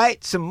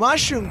 some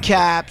mushroom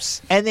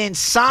caps and then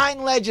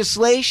sign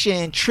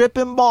legislation,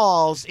 tripping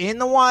balls in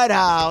the White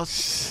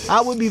House.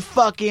 That would be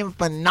fucking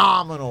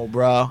phenomenal,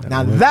 bro.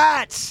 Now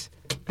that's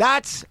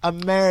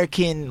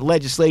American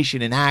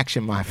legislation in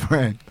action, my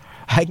friend.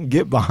 I can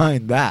get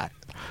behind that.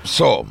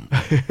 So,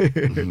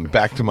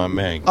 back to my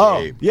man, Gabe.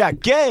 Oh, yeah,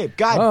 Gabe.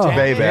 God damn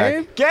it.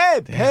 Payback.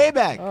 Gabe,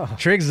 Payback. Oh.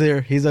 Triggs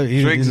there. Triggs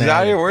is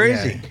out here? Where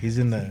is he? He's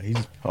in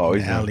the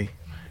alley.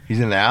 He's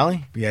in the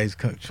alley? Yeah, he's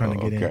trying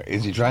to get in.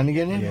 Is he trying to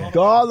get in? Yeah.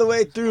 Go all the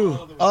way through.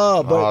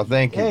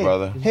 Thank you,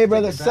 brother. Hey,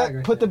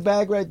 brother, put the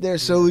bag right there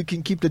so we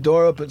can keep the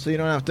door open so you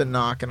don't have to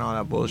knock and all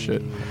that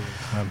bullshit.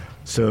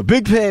 So,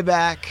 big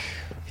payback.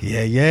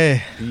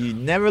 Yeah. You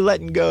never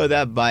letting go of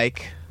that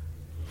bike.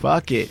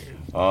 Fuck it.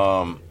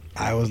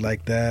 I was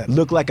like that.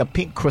 Looked like a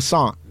pink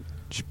croissant.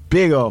 Just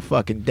big old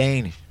fucking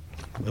Danish.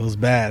 It was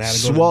bad. I had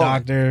to go to the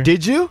doctor.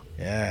 Did you?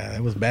 Yeah,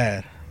 it was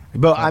bad.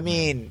 But I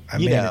mean,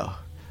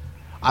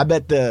 I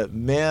bet the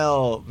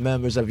male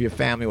members of your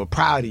family were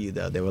proud of you,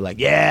 though. They were like,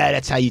 yeah,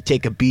 that's how you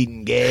take a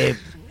beating, Gabe.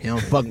 You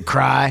don't fucking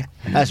cry.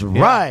 That's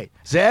right.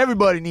 So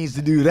everybody needs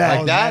to do that. I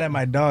was mad at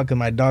my dog because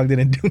my dog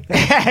didn't do that.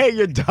 Hey,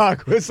 your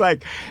dog was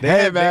like,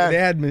 man.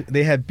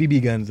 They had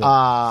BB guns. So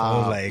I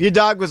was like, your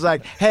dog was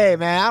like, hey,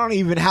 man, I don't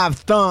even have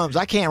thumbs.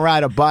 I can't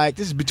ride a bike.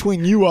 This is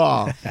between you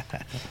all.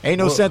 Ain't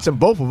no sense in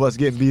both of us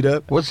getting beat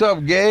up. What's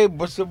up, Gabe?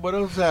 What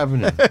else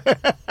happening?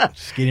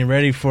 Just getting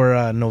ready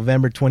for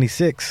November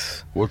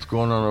 26th. What's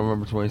going on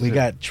November 26th? We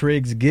got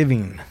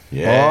TriggsGiving.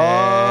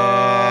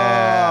 Yeah.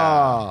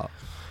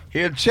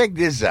 Here, check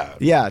this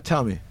out. Yeah,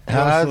 tell me.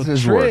 How's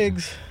this working?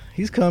 Triggs,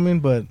 he's coming,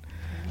 but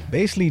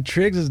basically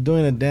Triggs is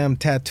doing a damn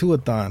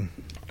tattoo-a-thon.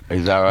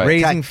 Is that right?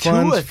 Raising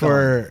funds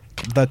for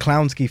the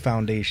Clownsky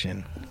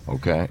Foundation.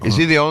 Okay. Is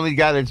he the only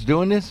guy that's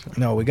doing this?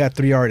 No, we got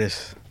 3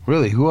 artists.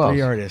 Really? Who else? 3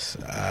 artists.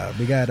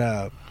 We got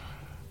the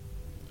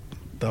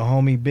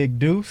homie Big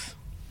Deuce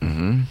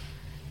and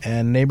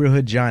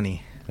Neighborhood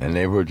Johnny.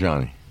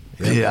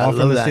 Yeah, all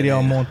from the city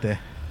of Monte.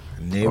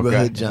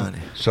 Neighborhood Johnny.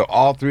 So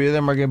all 3 of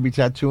them are going to be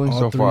tattooing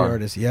so far? All 3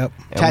 artists, yep.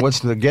 And what's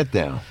the get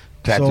down?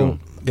 Tattooing.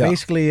 So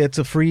basically, it's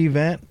a free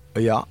event.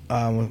 Yeah.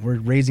 We're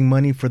raising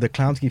money for the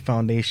Clownsky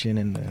Foundation.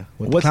 And the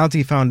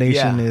Clownsky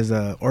Foundation is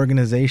an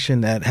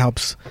organization that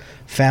helps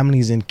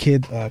families and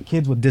kids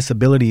with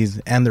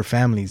disabilities and their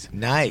families.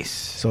 Nice.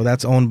 So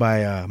that's owned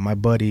by my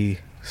buddy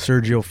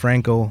Sergio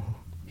Franco.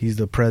 He's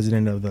the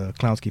president of the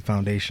Clownsky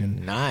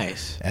Foundation.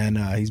 Nice. And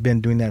he's been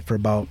doing that for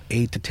about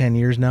 8 to 10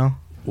 years now.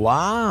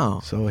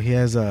 Wow. So he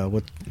has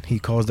what he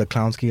calls the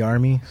Clownsky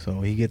Army.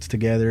 So he gets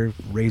together,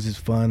 raises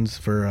funds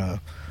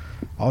for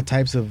all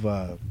types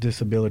of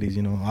disabilities,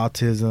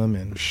 autism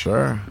and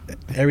sure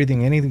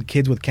anything,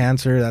 kids with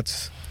cancer.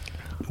 That's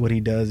what he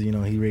does. You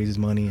know, he raises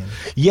money. And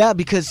Yeah,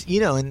 because, you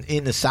know,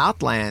 in the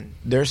Southland,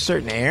 there's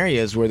certain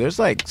areas where there's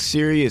like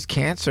serious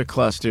cancer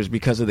clusters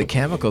because of the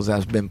chemicals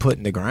that's been put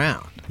in the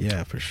ground.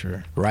 yeah, for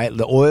sure. Right?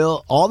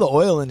 All the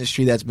oil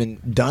industry that's been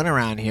done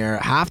around here,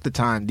 half the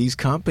time, these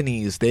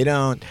companies, they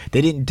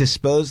didn't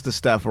dispose the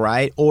stuff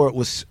right, or it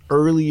was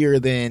earlier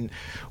than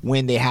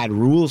when they had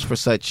rules for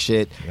such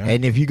shit. Yeah.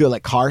 And if you go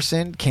like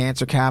Carson,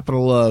 cancer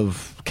capital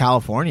of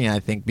California, I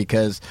think,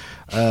 because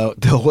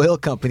the oil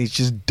companies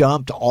just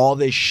dumped all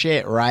this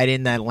shit right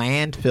in that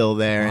landfill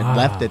there and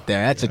left it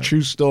there. That's a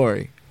true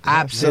story.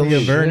 Absolutely.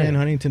 City of Vernon,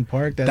 Huntington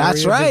Park.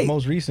 That's area right. The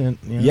most recent.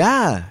 You know?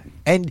 Yeah.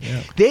 And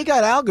they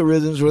got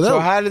algorithms where So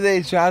how did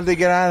they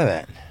get out of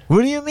that?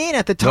 What do you mean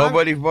at the time?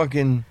 Nobody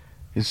fucking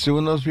is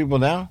suing those people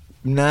now?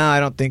 No, I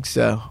don't think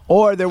so.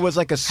 Or there was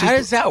like a How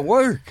does that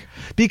work?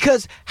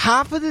 Because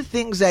half of the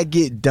things that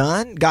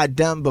got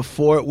done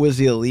before it was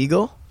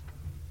illegal.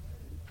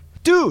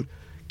 Dude,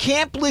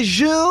 Camp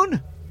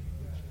Lejeune.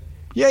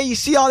 Yeah, you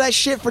see all that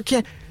shit for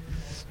Camp.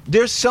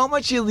 There's so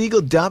much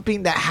illegal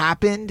dumping that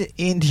happened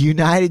in the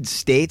United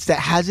States that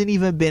hasn't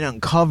even been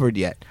uncovered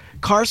yet.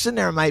 Carson,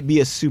 there might be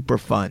a super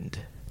fund.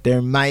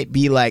 There might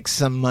be like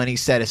some money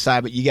set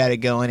aside, but you got to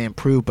go in and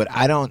prove. But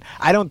I don't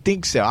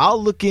think so.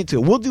 I'll look into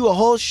it. We'll do a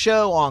whole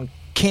show on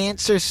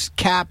cancer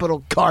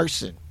capital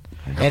Carson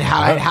and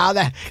how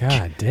that.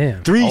 God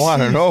damn. I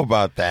want to know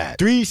about that.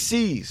 3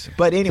 C's.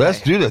 But anyway,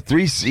 let's do the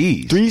 3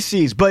 C's. 3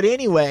 C's. But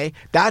anyway,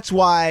 that's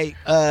why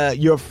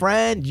your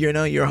friend, you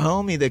know, your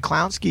homie, the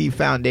Clownski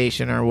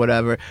Foundation or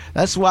whatever.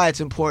 That's why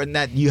it's important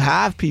that you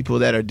have people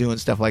that are doing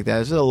stuff like that.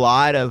 There's a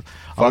lot of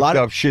fucked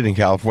up shit in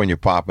California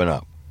popping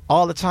up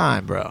all the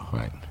time, bro.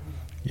 Right.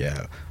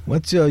 Yeah.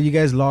 Once you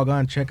guys log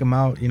on, check them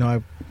out. You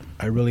know,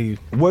 I really.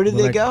 Where did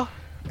they go?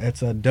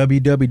 It's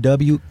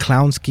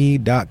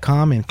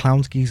www.clownski.com, and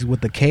Clownski's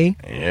with a K.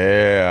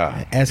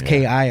 Yeah.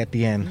 SKI at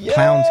the end. Yo,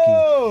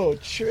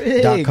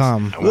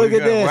 Clownski.com. Look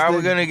at this. Why are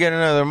we going to get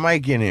another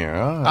mic in here?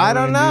 Huh? I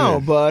don't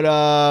know, but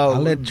I'll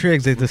let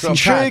Triggs.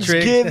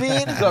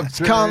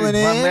 TriggsGiving coming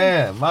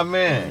in. My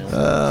man.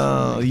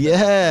 Oh,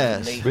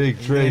 yes. Big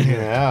Trig in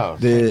the house.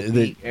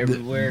 The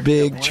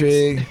big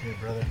Trig.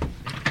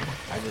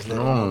 I just let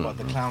him know about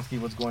the Clownski,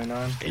 what's going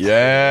on.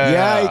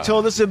 Yeah. He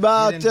told us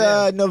about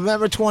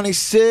November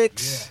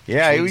 26th.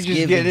 Yeah, he was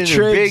just getting into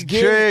Big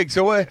Trig.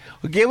 So what?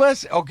 Give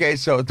us. Okay,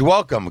 so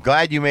welcome.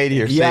 Glad you made it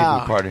here safely,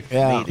 partner.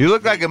 Yeah. You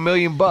look like $1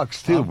 million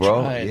too,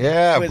 bro.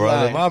 Yeah,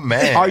 brother, my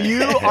man. Are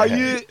you?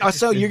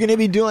 So you're gonna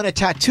be doing a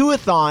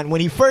tattoo-a-thon? When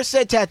he first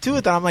said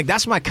tattoo-a-thon, I'm like,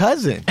 that's my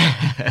cousin.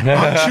 I'm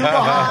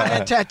Chumahan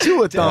and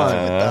tattoo-a-thon.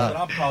 That's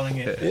what I'm calling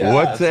it. Yeah.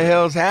 What the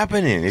hell's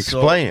happening?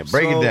 Explain it.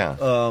 Break it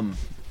down.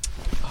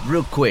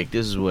 Real quick,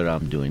 this is what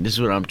I'm doing. This is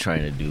what I'm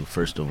trying to do.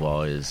 First of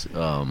all, is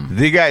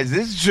the guys.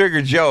 This is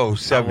Trigger Joe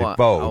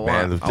 74,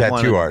 man, the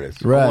tattoo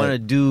artist. Right. I want to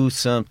do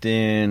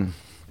something,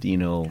 you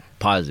know,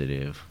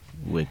 positive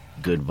with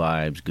good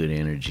vibes, good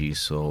energy.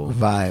 So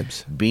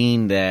vibes.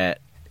 Being that,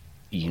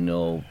 you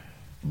know,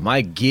 my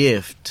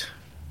gift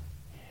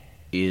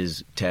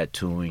is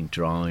tattooing,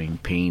 drawing,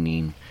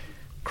 painting,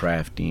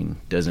 crafting.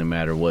 Doesn't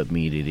matter what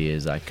meat it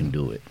is, I can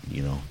do it.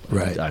 You know,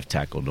 right. I've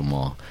tackled them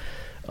all.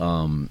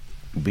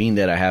 Being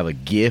that I have a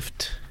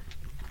gift,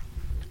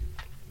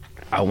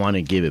 I want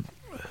to give it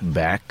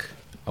back.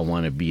 I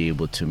want to be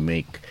able to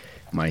make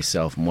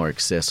myself more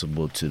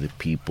accessible to the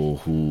people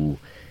who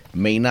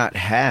may not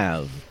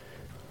have,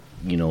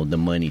 you know, the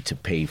money to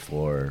pay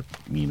for,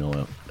 you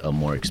know, a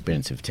more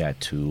expensive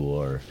tattoo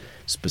or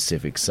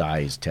specific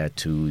size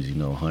tattoos, you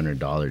know, $100,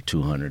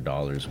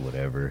 $200,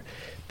 whatever.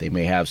 They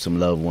may have some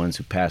loved ones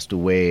who passed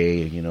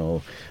away, you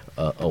know,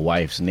 a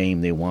wife's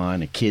name they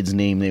want, a kid's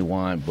name they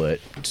want, but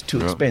it's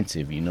too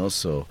expensive, you know.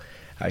 So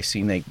I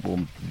seen like,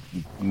 well,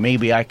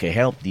 maybe I could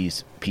help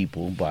these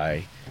people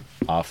by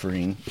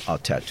offering a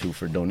tattoo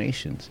for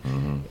donations.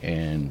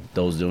 And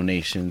those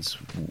donations,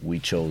 we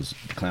chose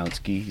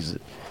Clownski. He's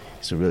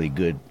a really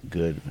good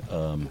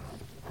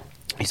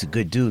he's a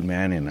good dude,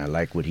 man, and I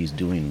like what he's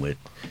doing with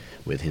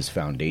his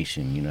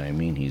foundation, you know what I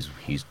mean?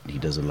 He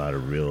does a lot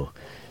of real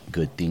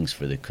good things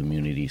for the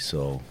community,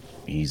 so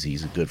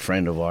he's a good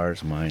friend of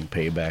ours, mine,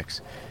 Payback's.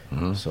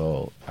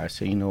 So I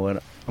say, you know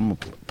what, I'm gonna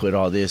put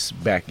all this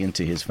back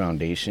into his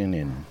foundation,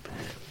 and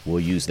we'll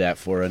use that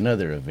for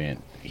another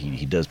event.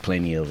 He does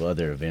plenty of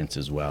other events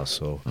as well,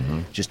 so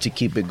just to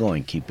keep it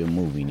going, keep it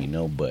moving, you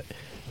know. But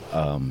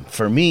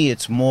for me,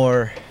 it's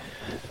more,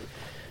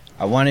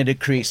 I wanted to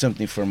create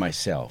something for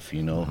myself,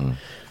 you know.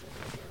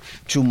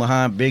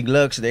 Chumahan, Big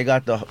Lux, they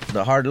got the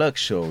Hard Luck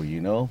show, you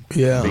know.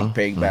 Yeah.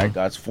 Big Payback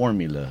got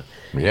Formula.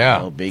 Yeah.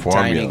 You know, Big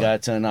Formula. Tiny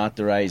got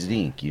Unauthorized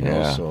Ink, you know.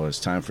 Yeah. So it's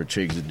time for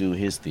Triggs to do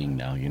his thing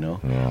now, you know.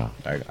 Yeah.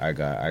 I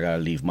gotta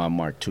leave my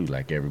mark too,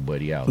 like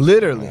everybody else.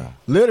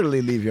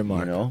 Literally leave your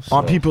mark, You know, on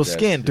so people's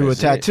skin through a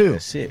tattoo.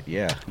 That's it,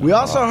 yeah. We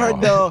also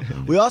heard though.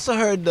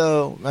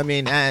 I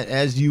mean,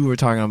 as you were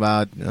talking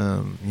about,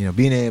 you know,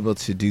 being able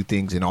to do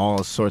things in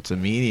all sorts of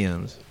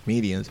mediums.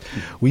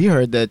 We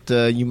heard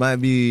that you might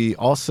be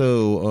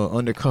also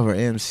undercover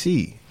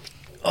MC.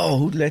 Oh,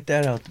 who let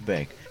that out the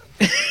bag?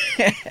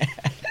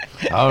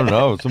 I don't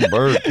know. Some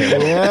bird came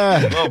down. Yeah.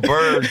 Little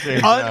bird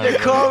came down.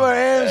 Undercover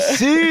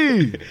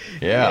MC.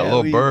 Yeah, a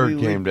little bird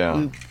came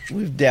down.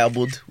 We've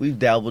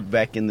dabbled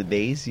back in the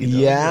days, you know.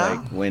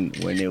 Yeah. Like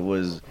when it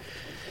was.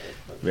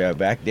 Yeah,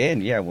 back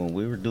then, when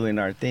we were doing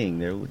our thing,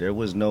 there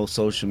was no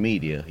social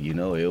media, you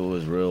know. It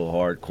was real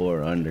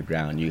hardcore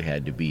underground. You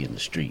had to be in the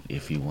street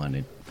if you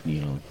wanted,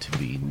 you know, to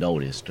be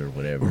noticed or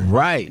whatever.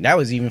 Right. And that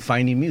was even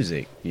finding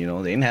music, you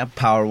know. They didn't have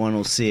Power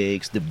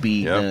 106, The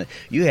Beat. Yep.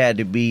 You had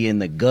to be in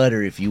the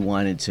gutter if you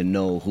wanted to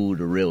know who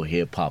the real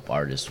hip-hop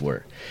artists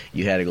were.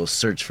 You had to go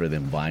search for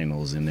them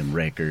vinyls and them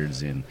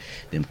records and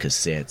them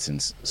cassettes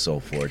and so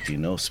forth, you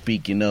know.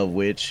 Speaking of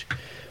which...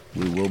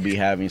 we will be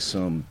having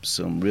some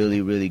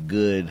really, really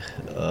good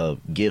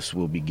gifts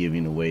we'll be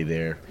giving away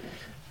there.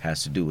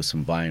 Has to do with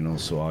some vinyl.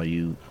 So all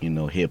you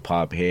know,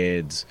 hip-hop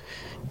heads,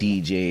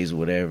 DJs,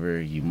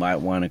 whatever, you might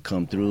want to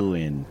come through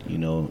and, you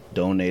know,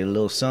 donate a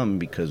little something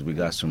because we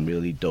got some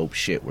really dope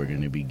shit we're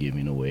going to be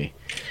giving away.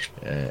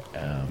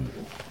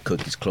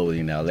 Cookies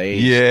Clothing LA.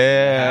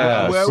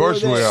 Yeah, of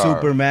course we are.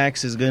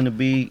 Supermax is going to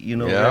be, you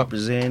know,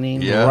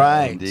 representing. Yeah,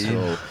 right.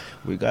 So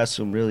we got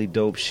some really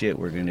dope shit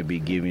we're going to be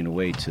giving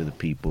away to the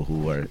people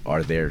who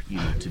are there, you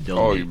know, to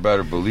donate. Oh, you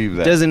better believe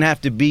that. It doesn't have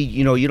to be,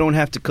 you know, you don't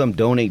have to come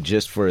donate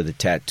just for the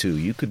tattoo.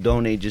 You could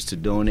donate just to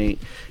donate.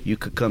 You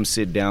could come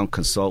sit down,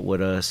 consult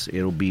with us.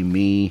 It'll be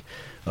me,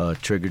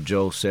 Trigger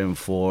Joe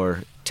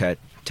 74,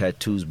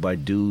 Tattoos by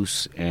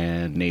Deuce,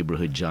 and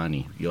Neighborhood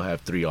Johnny. You'll have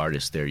 3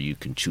 artists there you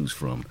can choose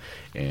from,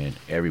 and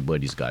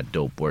everybody's got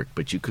dope work.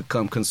 But you could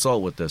come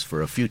consult with us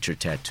for a future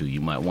tattoo. You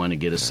might want to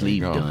get a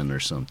sleeve done or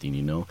something,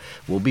 you know.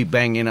 We'll be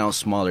banging out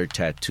smaller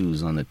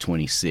tattoos on the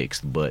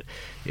 26th, but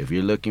if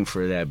you're looking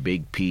for that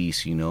big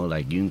piece, you know,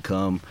 like you can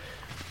come,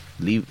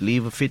 leave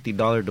a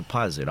 $50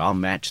 deposit. I'll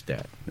match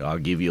that. I'll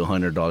give you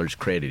 $100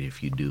 credit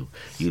if you do.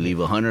 You leave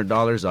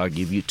 $100, I'll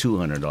give you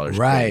 $200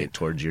 credit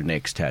towards your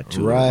next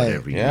tattoo or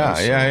whatever. You know?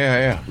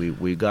 Yeah.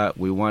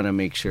 We want to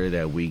make sure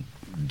that we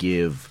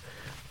give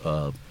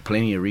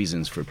plenty of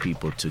reasons for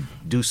people to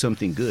do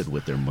something good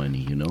with their money,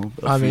 you know.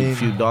 A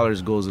few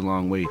dollars goes a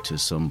long way to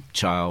some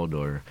child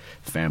or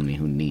family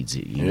who needs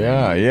it. You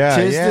know?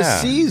 Tis the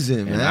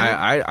season, man.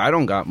 And I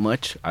don't got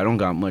much. I don't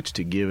got much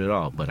to give at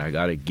all, but I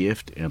got a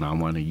gift, and I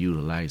want to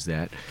utilize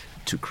that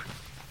to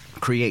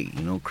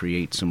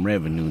create some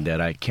revenue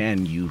that I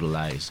can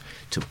utilize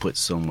to put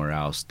somewhere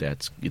else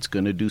it's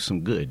going to do some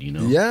good, you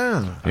know.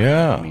 Yeah.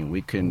 I mean,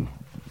 we can...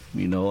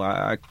 You know,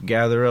 I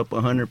gather up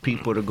 100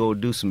 people to go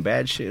do some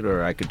bad shit,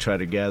 or I could try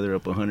to gather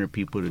up 100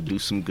 people to do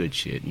some good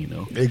shit, you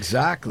know?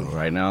 Exactly.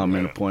 Right now I'm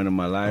in a point in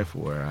my life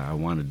where I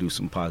want to do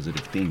some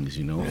positive things,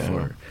 you know?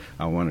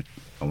 I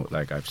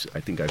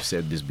think I've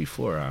said this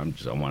before, I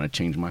want to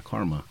change my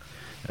karma.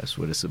 That's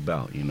what it's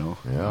about, you know?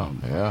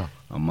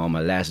 I'm on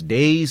my last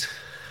days.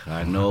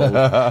 I know we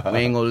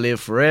ain't gonna live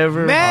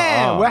forever.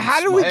 Man, well,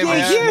 how did we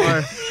get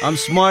here? I'm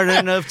smart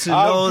enough to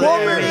know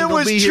that we ain't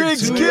gonna be here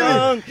too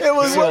long.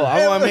 So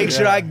I want to make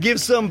sure I give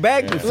something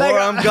back before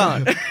I'm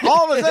gone.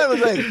 All of a sudden,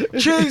 it was like,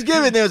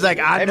 TriggsGiving. It was like,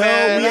 I know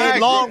we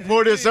ain't long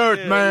for this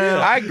earth, man.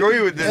 I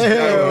agree with this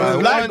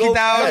guy.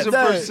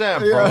 1,000%,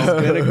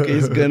 bro.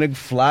 It's gonna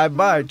fly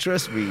by.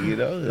 Trust me, you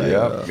know.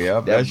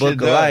 Yep. That book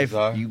of life,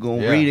 you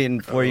gonna read it, and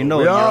before you know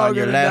it, you're on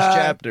your last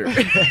chapter.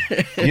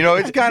 You know,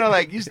 it's kind of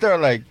like you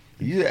start like.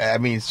 I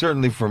mean,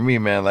 certainly for me,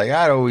 man, like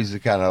I'd always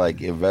kind of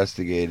like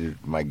investigated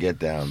my get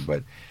down,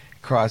 but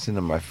crossing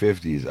into my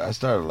 50s, I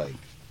started like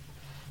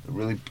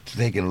really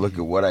taking a look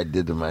at what I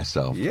did to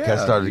myself. I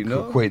started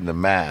equating the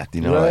math, you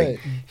know, like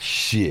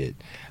shit.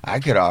 I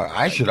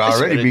should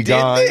already be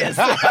gone.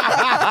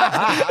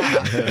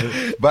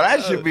 But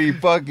I should be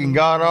fucking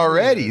gone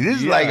already.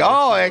 This is like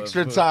all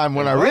extra time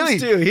when I really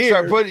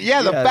start putting.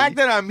 The fact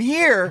that I'm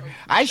here,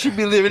 I should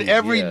be living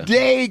every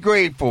day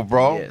grateful,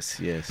 bro.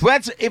 Yes.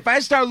 But if I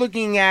start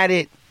looking at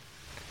it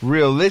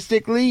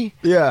realistically,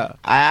 I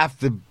have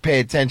to pay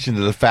attention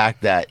to the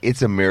fact that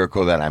it's a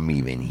miracle that I'm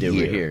even here.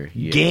 We're here.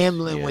 Yes.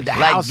 Gambling with the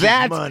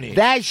house's money.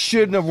 That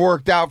shouldn't have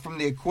worked out from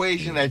the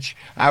equation that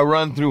I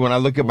run through when I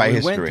look at my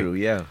history. Went through,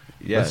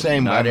 The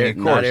same. Not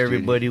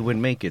everybody would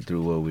make it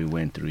through what we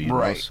went through, you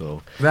know.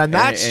 So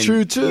that's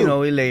true too. You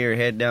know, we lay your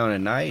head down at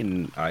night,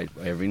 and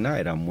every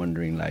night I'm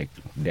wondering, like,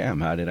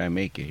 damn, how did I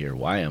make it here?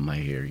 Why am I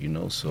here? You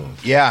know, so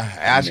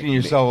asking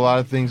yourself a lot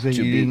of things that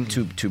you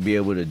didn't to be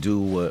able to do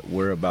what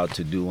we're about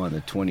to do on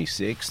the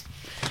 26th.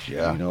 You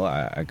know,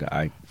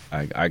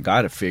 I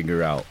got to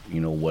figure out,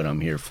 you know, what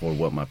I'm here for,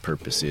 what my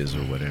purpose is,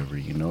 or whatever,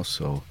 you know.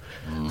 So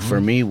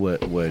for me,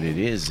 what it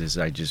is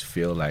I just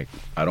feel like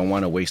I don't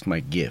want to waste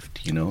my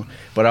gift, you know.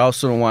 But I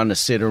also don't want to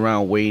sit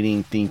around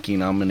waiting,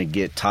 thinking I'm going to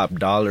get top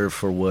dollar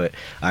for what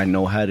I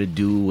know how to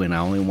do, and I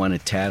only want to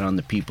tat on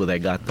the people that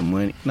got the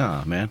money.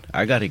 Nah, man,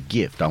 I got a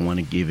gift. I want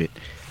to give it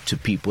to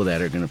people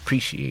that are going to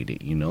appreciate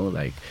it, you know.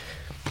 Like,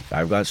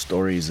 I've got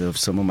stories of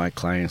some of my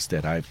clients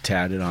that I've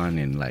tatted on,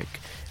 and like,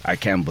 I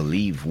can't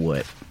believe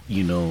what,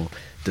 you know,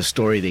 the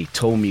story they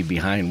told me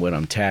behind what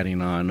I'm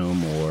tatting on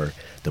them, or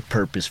the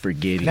purpose for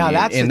getting Now,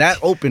 it. And that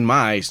opened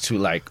my eyes to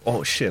like,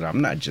 oh shit,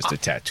 I'm not just a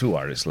tattoo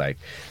artist. Like,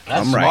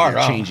 I'm smart,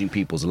 right here changing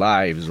people's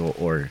lives,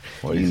 or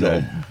you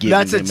know, giving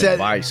That's them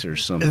advice or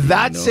something.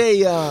 That's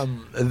you know?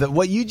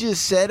 what you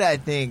just said, I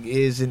think,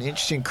 is an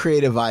interesting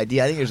creative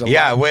idea. I think there's a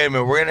Yeah, lot. wait a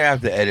minute. We're gonna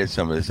have to edit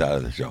some of this out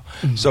of the show.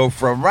 So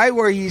from right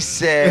where he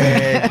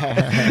said,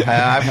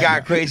 "I've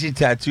got crazy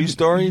tattoo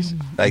stories,"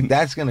 like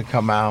that's gonna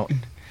come out.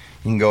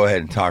 You can go ahead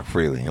and talk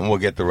freely, and we'll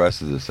get the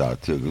rest of this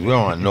out too, because we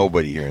don't want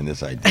nobody hearing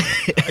this idea.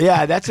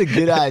 Yeah, that's a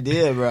good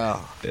idea, bro.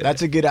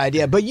 That's a good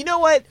idea. But you know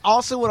what?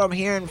 Also, what I'm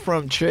hearing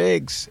from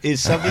Triggs is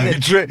something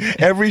that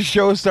Every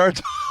show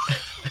starts.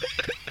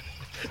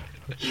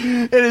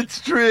 And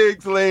it's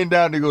Triggs laying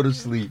down to go to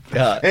sleep.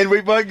 And we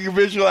fucking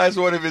visualize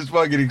one of his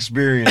fucking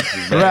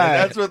experiences. Right?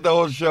 That's what the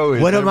whole show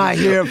is. What am I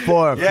here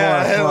for?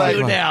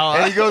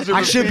 And he goes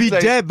I should be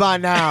dead by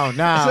now.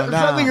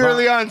 Something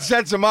early on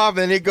sets him off,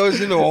 and it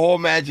goes into a whole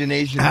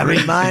imagination. That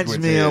reminds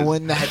me of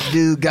when that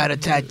dude got a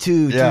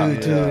tattoo.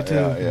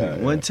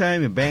 One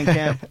time in band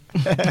camp.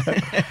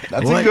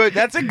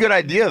 That's a good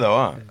idea, though,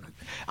 huh?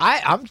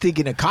 I'm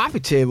thinking a coffee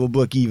table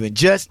book, even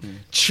just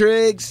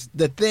Triggs,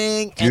 the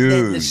thing, and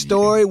then the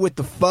story with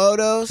the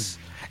photos,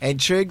 and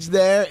Triggs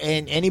there,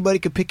 and anybody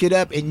could pick it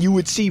up, and you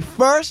would see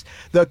first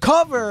the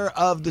cover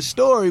of the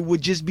story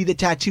would just be the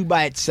tattoo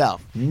by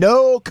itself,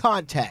 no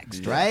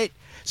context, right?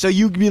 So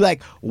you'd be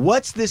like,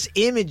 "What's this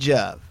image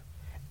of?"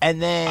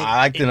 And then I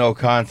like the no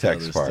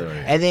context part.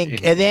 And then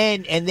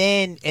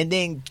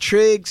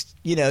Triggs,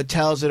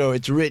 tells it, or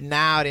it's written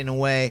out in a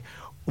way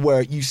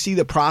where you see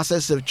the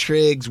process of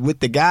Triggs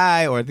with the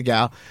guy or the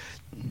gal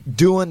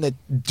doing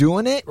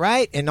it,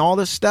 right? And all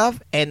this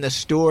stuff, and the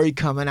story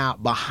coming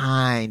out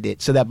behind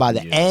it, so that by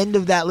the end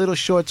of that little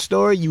short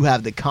story, you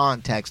have the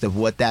context of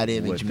what that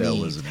image means.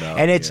 Was about,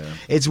 and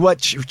it's what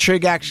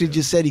Trig actually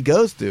just said he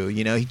goes through.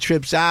 He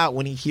trips out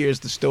when he hears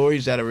the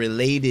stories that are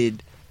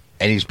related.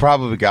 And he's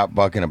probably got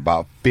fucking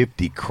about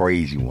 50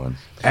 crazy ones.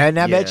 And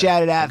I bet you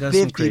out of that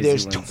 50,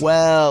 there's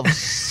 12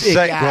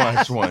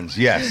 sick ones,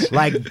 yes.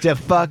 Like the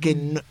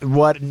fucking,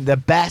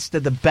 the best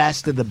of the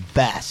best of the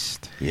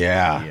best.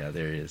 Yeah. Yeah,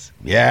 there is.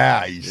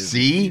 Yeah, you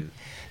see?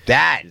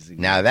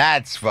 Now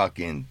that's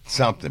fucking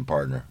something,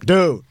 partner.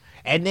 Dude.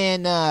 And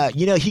then,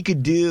 he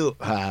could do,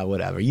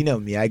 whatever. You know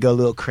me, I go a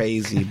little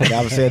crazy. But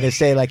I was going to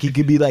say, like, he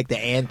could be like the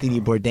Anthony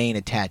Bourdain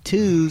of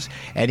tattoos,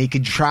 and he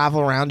could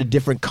travel around to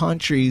different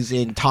countries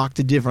and talk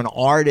to different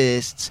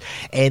artists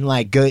and,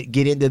 like, get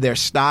into their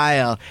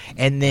style,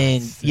 and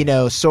then,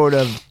 sort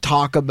of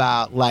talk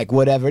about, like,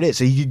 whatever it is.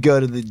 So you could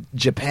go to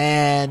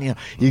Japan, you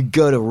could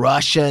go to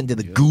Russia and to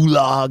the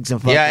gulags.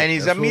 And and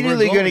he's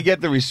immediately going to get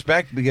the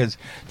respect, because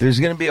there's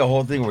going to be a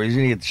whole thing where he's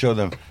going to get to show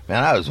them,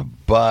 man, I was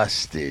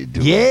busted.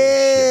 Dude. Yeah.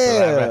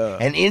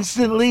 And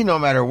instantly, no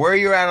matter where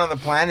you're at on the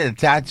planet,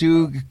 the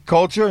tattoo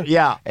culture,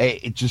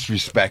 it just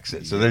respects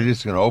it. So they're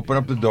just going to open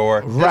up the door.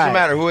 Doesn't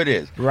matter who it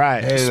is.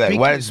 Right.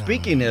 Hey,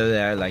 speaking of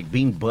that, like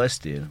being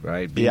busted,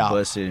 right? Being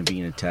busted and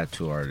being a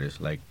tattoo artist,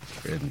 like,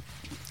 and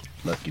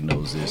Lucky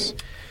knows this,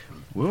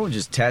 we don't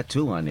just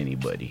tattoo on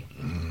anybody.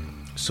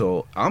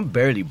 So I'm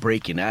barely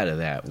breaking out of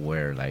that,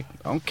 where, like,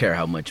 I don't care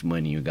how much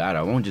money you got.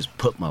 I won't just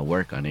put my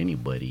work on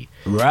anybody.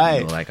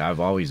 Right. Like, I've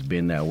always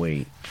been that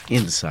way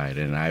inside,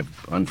 and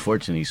I've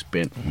unfortunately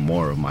spent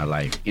more of my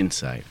life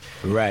inside.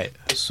 Right.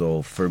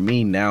 So for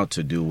me now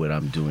to do what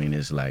I'm doing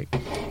is like,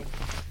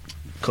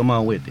 come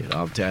on with it.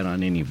 I'll tat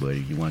on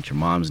anybody. You want your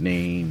mom's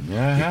name,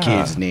 your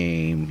kid's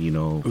name,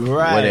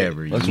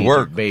 whatever. Let's need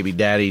work. Your baby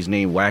daddy's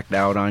name whacked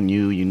out on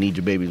you. You need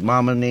your baby's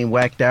mama's name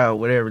whacked out,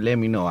 whatever. Let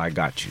me know. I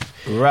got you.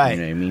 Right.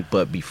 You know what I mean?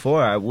 But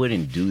before, I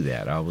wouldn't do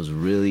that. I was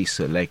really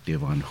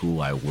selective on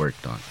who I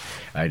worked on.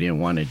 I didn't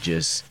want to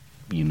just,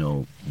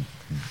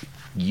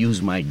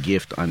 use my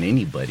gift on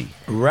anybody.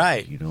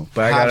 Right.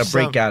 But I got to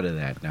break out of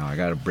that now. I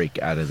got to break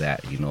out of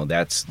that.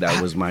 That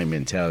was my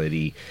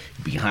mentality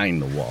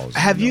behind the walls.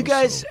 Have you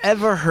guys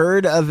ever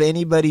heard of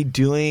anybody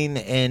doing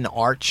an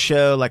art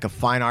show, like a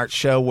fine art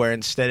show, where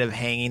instead of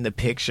hanging the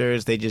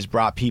pictures, they just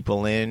brought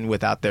people in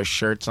without their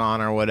shirts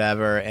on or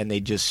whatever, and they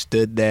just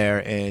stood there,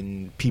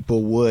 and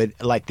people would,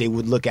 like, they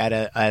would look at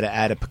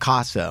a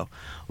Picasso,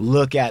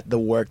 look at the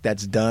work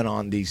that's done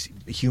on these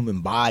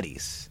human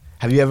bodies.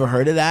 Have you ever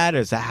heard of that, or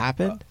has that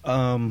happened?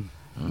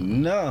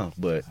 No,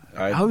 but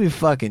I would be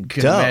fucking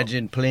can dope.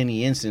 Imagine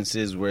plenty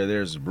instances where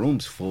there's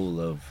rooms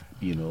full of,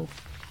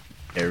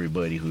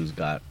 everybody who's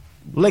got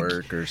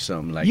work or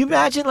something like that. You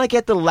imagine, like,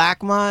 at the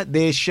LACMA,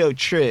 they show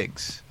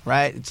Triggs,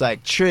 right? It's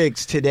like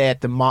Triggs today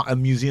at the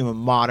Museum of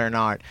Modern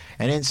Art.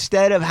 And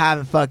instead of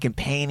having fucking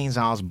paintings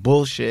and all this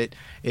bullshit,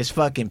 it's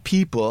fucking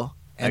people.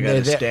 And I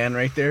got to stand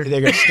right there?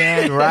 They're going to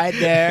stand right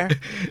there,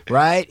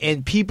 right?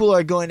 And people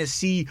are going to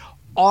see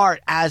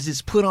art as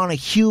it's put on a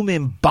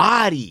human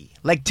body.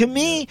 Like, to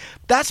me,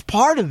 that's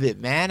part of it,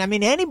 man. I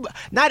mean,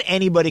 not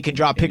anybody can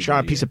draw a picture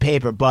on a piece of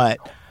paper, but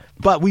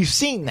we've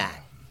seen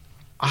that.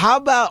 How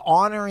about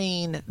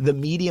honoring the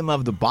medium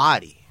of the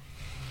body?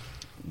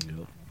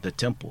 The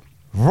temple.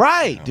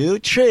 Right,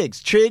 dude.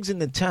 Triggs in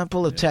the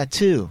Temple of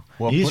Tattoo.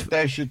 Well, put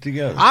that shit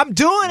together. I'm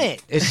doing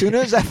it as soon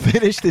as I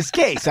finish this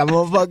case. I'm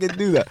gonna fucking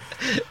do that.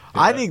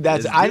 I think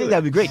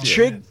that'd be great.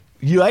 Trig,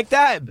 you like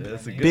that?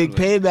 Big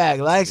Payback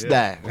likes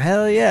that.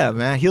 Hell yeah,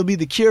 man. He'll be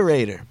the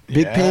curator.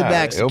 Big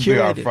Payback's he'll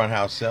curator. be our front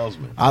house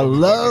salesman. I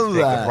love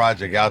take that. the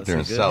project out there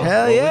and sell it.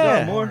 Hell yeah. We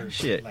got more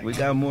shit. We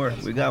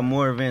got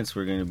more events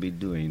we're gonna be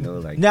doing. You know,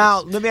 like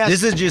now. Let me ask.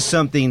 This is just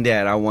something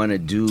that I want to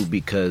do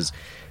because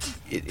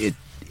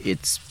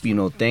it's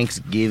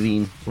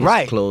Thanksgiving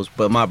is close,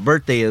 but my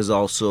birthday is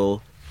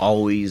also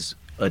always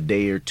a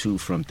day or two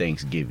from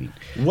Thanksgiving.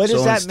 What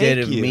does that instead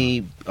make of you?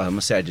 me, I'm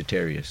a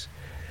Sagittarius.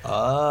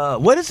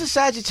 What is a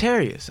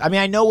Sagittarius? I mean,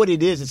 I know what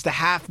it is. It's the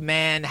half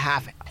man,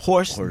 half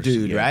horse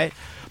dude, right?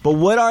 But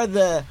what are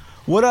the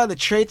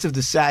traits of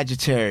the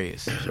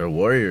Sagittarius? They're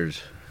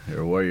warriors. And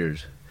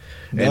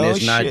No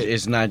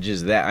it's not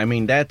just that. I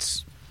mean,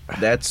 that's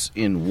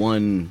in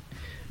one,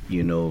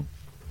 how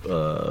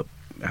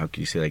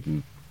can you say, like,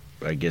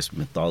 I guess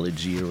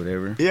mythology or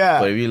whatever. Yeah.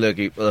 But if you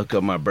look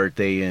up my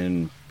birthday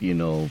and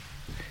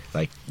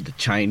like the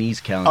Chinese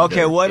calendar.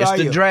 Okay, what it's are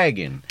the you?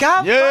 dragon.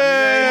 God,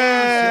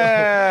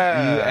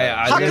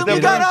 How come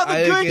you got all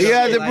the good He shit?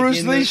 had the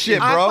Bruce Lee shit,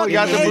 bro. He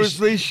got the Bruce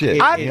Lee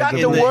shit. I've got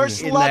the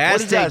worst in luck. the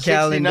What is that, Aztec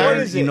calendar.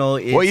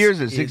 69? It's, What year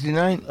is it?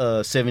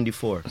 69?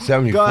 74.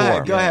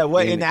 74. Go ahead.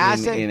 What in the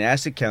Aztec? In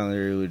Aztec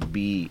calendar, it would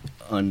be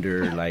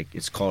under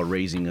it's called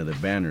Raising of the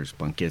Banners,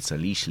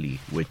 Panquetzalixtli,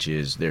 which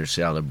is they're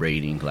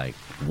celebrating like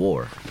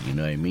war. You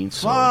know what I mean?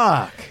 So,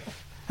 Fuck.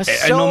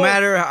 And no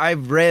matter,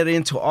 I've read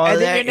into all And of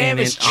then that, your name and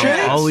is I'm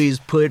Triggs? always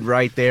put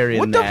right there in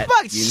What the that.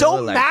 fuck?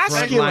 So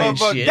masculine.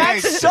 frontline shit.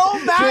 That's so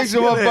Triggs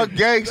a masculine. motherfucking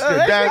gangster.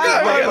 That's Dang,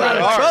 right.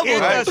 that's Trouble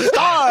right. in the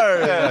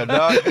stars. Yeah,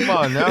 dog. Come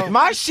on now.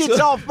 My shit's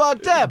all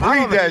fucked up.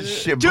 Breathe that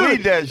shit. Dude,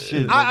 Breathe that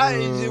shit.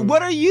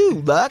 What are you,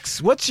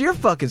 Lux? What's your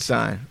fucking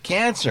sign?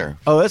 Cancer.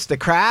 Oh, it's the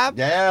crab?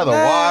 Yeah, the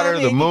water,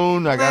 the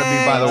moon. I gotta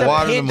be by the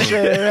water, the moon.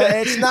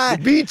 It's not.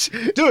 The beach.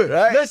 Dude,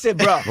 listen,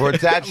 bro. We're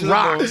attached to the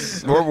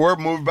Rocks. moon. We're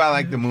moved by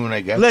like the moon, I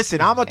guess.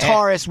 Listen, I'm a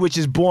Taurus, which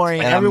is boring.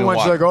 And I'm the Everyone's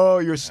water. like, "Oh,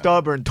 you're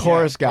stubborn,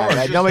 Taurus guy." Taurus,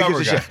 Right? you're Nobody gives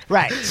a stubborn shit.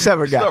 Right?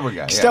 Stubborn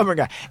guy. Stubborn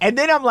guy, yeah. And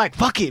then I'm like,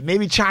 "Fuck it,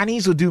 maybe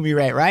Chinese will do me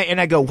right?" And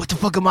I go, "What the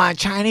fuck am I in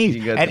Chinese?"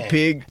 You got and the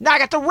pig. No, I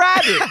got the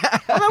rabbit.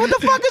 I'm like, "What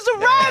the fuck is a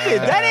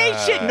rabbit? That ain't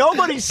shit.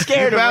 Nobody's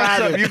scared of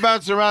rabbits." You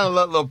bounce around and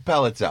let little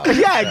pellets out.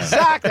 Yeah,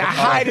 exactly. I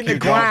hide in the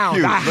cute, ground.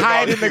 cute. I Look hide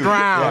how in the cute.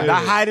 ground. Yeah.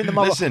 I hide in the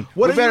mother. Listen,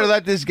 What we are better you-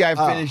 let this guy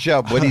finish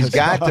up what he's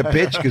got to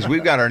pitch because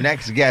we've got our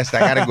next guest. I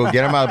got to go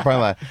get him out of the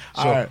parking lot.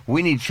 So All right.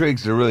 we need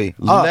Triggs to really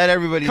let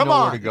everybody know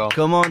where to go.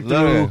 Come on Let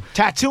through. it.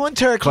 Tattoo and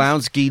turkey.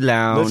 Clown Ski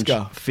Lounge, Let's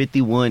go.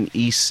 51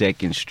 East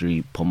 2nd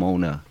Street,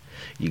 Pomona.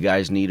 You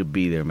guys need to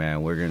be there,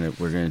 man. We're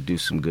gonna do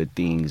some good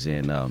things,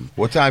 and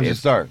What time does it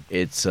start?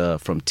 It's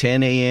from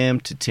 10 a.m.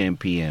 to 10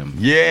 p.m.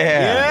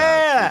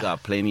 Yeah. We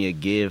got plenty of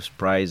gifts,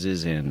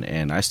 prizes,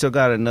 and I still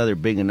got another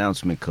big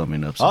announcement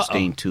coming up. So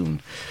stay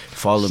tuned.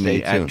 Follow me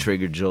Stay at tuned.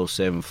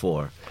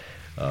 TriggerJoe74.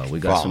 We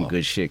got some Follow.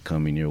 good shit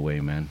coming your way,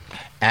 man.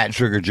 At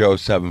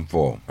TriggerJoe74.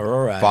 All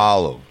right.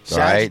 Follow. All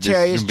right. This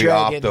Sagittarius is gonna be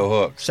off Dragon. the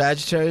hook.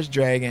 Sagittarius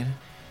Dragon.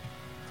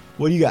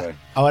 What do you got?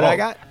 Oh, what I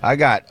got? I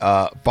got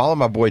follow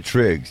my boy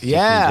Triggs.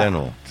 Yeah.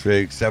 Dental.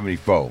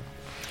 Triggs74.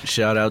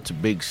 Shout out to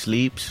Big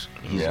Sleeps.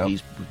 Yep.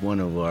 He's one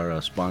of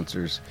our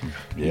sponsors.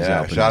 He's Yeah.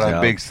 helping Shout us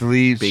out Big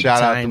Sleeves. Big Shout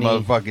Tiny, out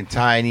to motherfucking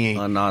Tiny.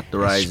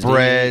 Unauthorized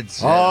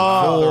Spreads.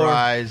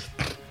 Unauthorized.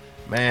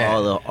 Man.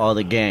 all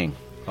the gang.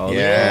 All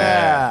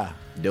Yeah.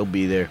 they'll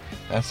be there.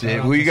 That's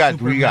it. We got.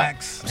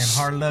 Max and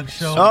Hard Luck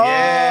Show. Oh,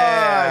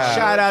 Yeah.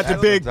 shout out to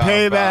That's Big what I'm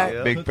talking Payback.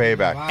 about. Big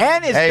Payback.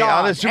 And his Hey, dog.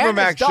 on the And his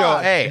Supermax show.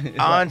 dog. Hey,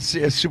 on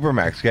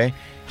Supermax, okay?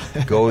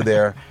 Go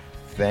there.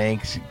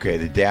 Okay,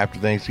 the day after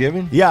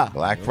Thanksgiving. Yeah.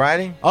 Black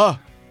Friday. Oh,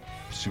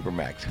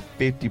 Supermax,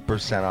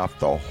 50% off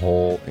the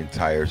whole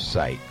entire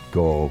site.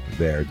 Go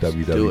there,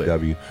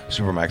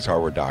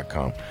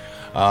 www.supermaxhardware.com.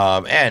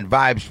 And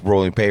Vibes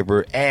Rolling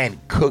Paper and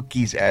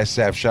Cookies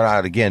SF. Shout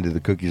out again to the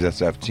Cookies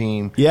SF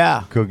team.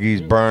 yeah.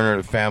 Cookies, Burner,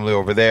 the family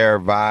over there,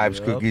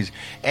 Vibes, Cookies,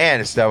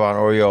 and Esteban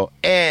Oreo,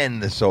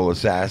 and the Soul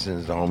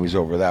Assassins, the homies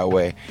over that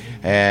way.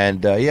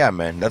 And yeah,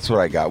 man, that's what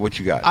I got. What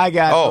you got? I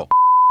got- Oh,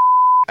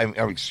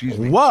 excuse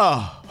me.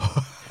 Whoa.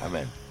 I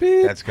mean,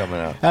 that's coming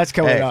up. That's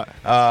coming up.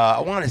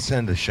 I want to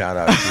send a shout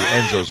out to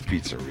Enzo's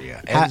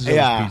Pizzeria. Enzo's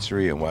yeah.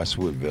 Pizzeria in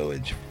Westwood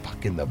Village.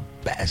 Fucking the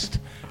best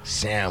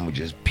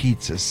sandwiches,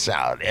 pizza,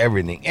 salad,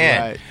 everything.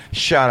 And Right.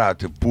 shout out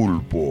to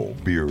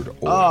Pulpo Beard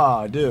Oil.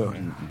 Oh,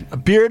 dude. A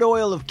beard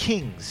oil of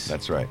kings.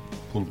 That's right.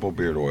 Pulpo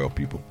Beard Oil,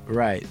 people.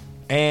 Right.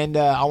 And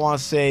I want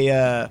to say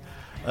a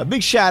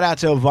big shout out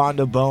to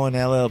Ovando Bowen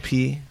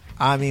LLP.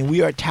 I mean,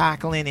 we are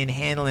tackling and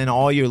handling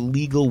all your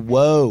legal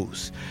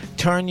woes.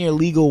 Turn your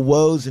legal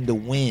woes into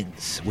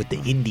wins with the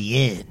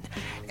Indian.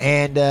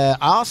 And I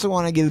also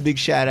want to give a big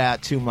shout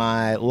out to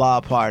my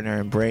law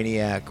partner and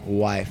brainiac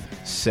wife,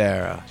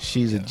 Sarah.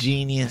 She's a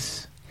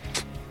genius.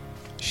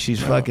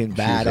 She's fucking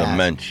badass. She's a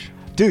mensch.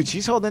 Dude,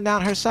 she's holding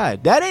down her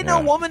side. That ain't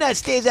no woman that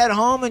stays at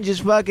home and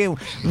just fucking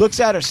looks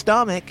at her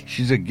stomach.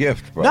 She's a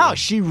gift, bro. No,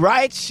 she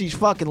writes. She's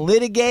fucking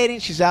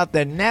litigating. She's out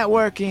there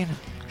networking.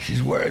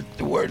 She's worth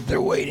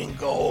their weight in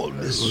gold.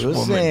 This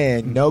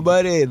woman.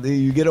 Nobody.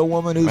 You get a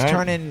woman who's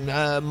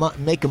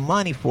making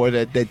money for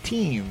the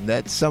team.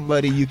 That's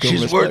somebody you can.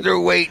 She's respect. worth her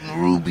weight in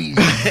rubies.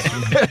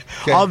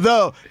 Okay.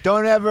 Although,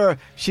 don't ever.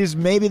 She's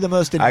maybe the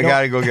most. I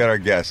gotta go get our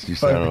guest. You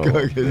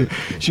said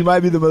she might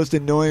be the most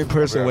annoying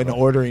person when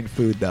ordering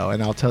food, though,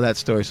 and I'll tell that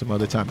story some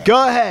other time.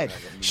 Go ahead,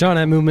 Sean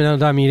at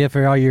Movement.media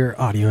for all your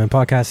audio and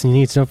podcasting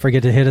needs. Don't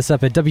forget to hit us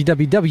up at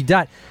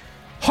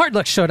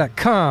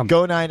www.hardluckshow.com.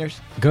 Go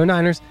Niners. Go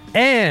Niners.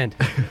 And,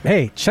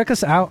 hey, check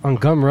us out on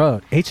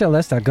Gumroad.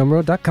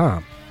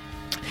 HLS.gumroad.com.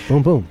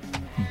 Boom, boom.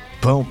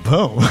 Boom,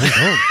 boom.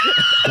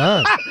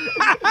 Done.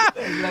 What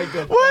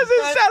does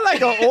it sound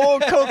like an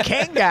old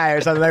cocaine guy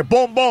or something? Like,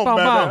 boom, boom, Boom,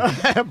 boom.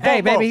 boom.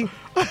 Hey, baby.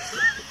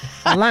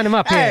 Line them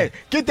up here. Hey,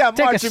 get that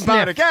Take a marching sniff.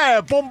 powder. Hey,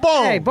 boom,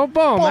 boom. Hey, boom,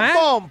 boom, boom, man.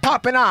 boom.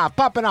 Popping off.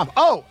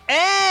 Oh,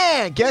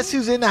 and guess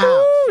who's in the house?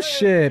 Oh,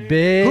 shit.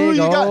 Big Who you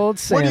got? old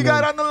salmon. What you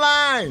got on the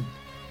line?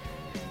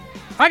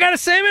 I got a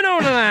salmon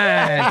on the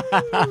line.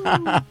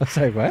 I was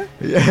like, what?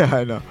 Yeah,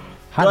 I know.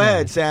 Hot Go line.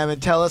 ahead, Salmon.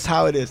 Tell us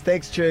how it is.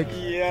 Thanks, Trick.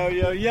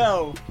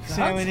 Yo.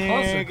 Salmon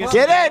here.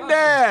 Get in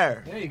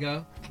there. There you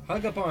go.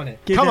 Hug up on it.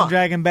 Get Come them on.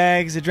 Dragon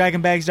Bags at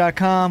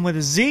dragonbags.com with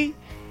a Z.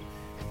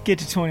 Get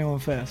to 21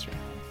 faster.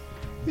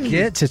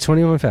 Get to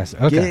 21 faster.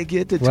 Okay.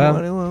 Get to Well,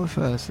 21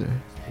 faster.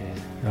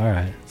 All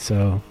right.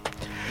 So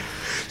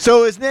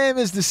So his name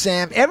is the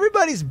Sam.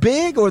 Everybody's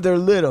big or they're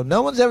little.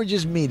 No one's ever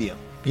just medium.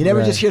 You never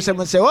Right. just hear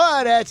someone say,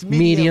 "Oh, that's medium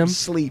Medium.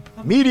 sleep."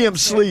 Medium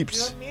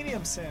sleeps.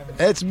 Medium salmon.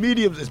 That's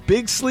medium. It's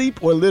big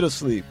sleep or little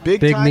sleep. Big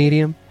big tiny?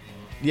 medium.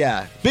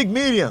 Yeah, big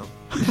medium.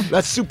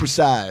 That's super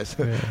size.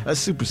 That's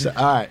super size.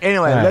 All right.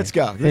 Anyway, All right. let's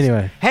go.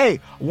 Anyway.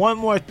 Hey, one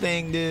more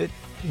thing, dude.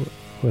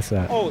 What's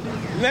that? Oh,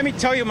 let me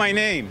tell you my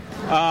name.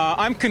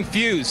 I'm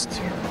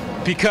confused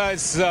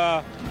because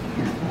And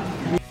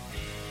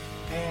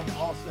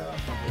also.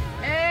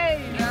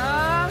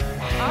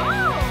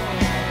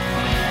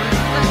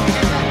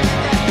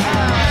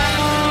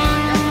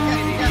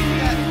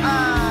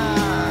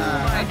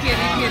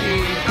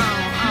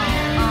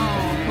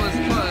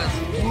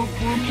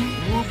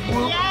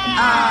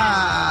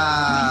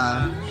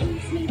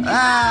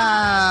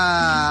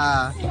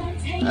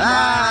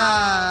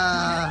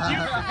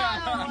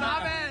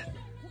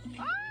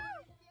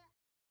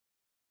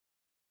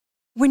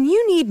 When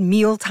you need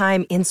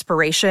mealtime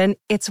inspiration,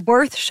 it's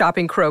worth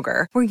shopping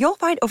Kroger, where you'll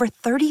find over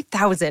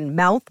 30,000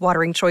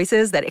 mouth-watering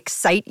choices that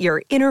excite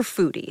your inner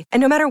foodie. And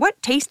no matter what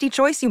tasty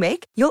choice you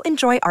make, you'll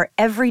enjoy our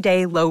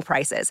everyday low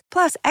prices,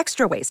 plus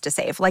extra ways to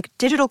save, like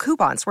digital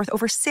coupons worth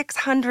over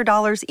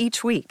 $600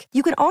 each week.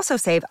 You can also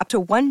save up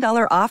to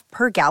 $1 off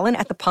per gallon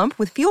at the pump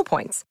with fuel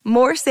points.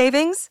 More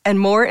savings and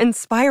more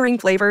inspiring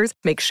flavors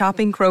make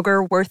shopping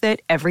Kroger worth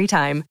it every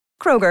time.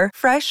 Kroger,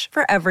 fresh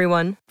for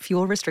everyone.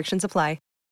 Fuel restrictions apply.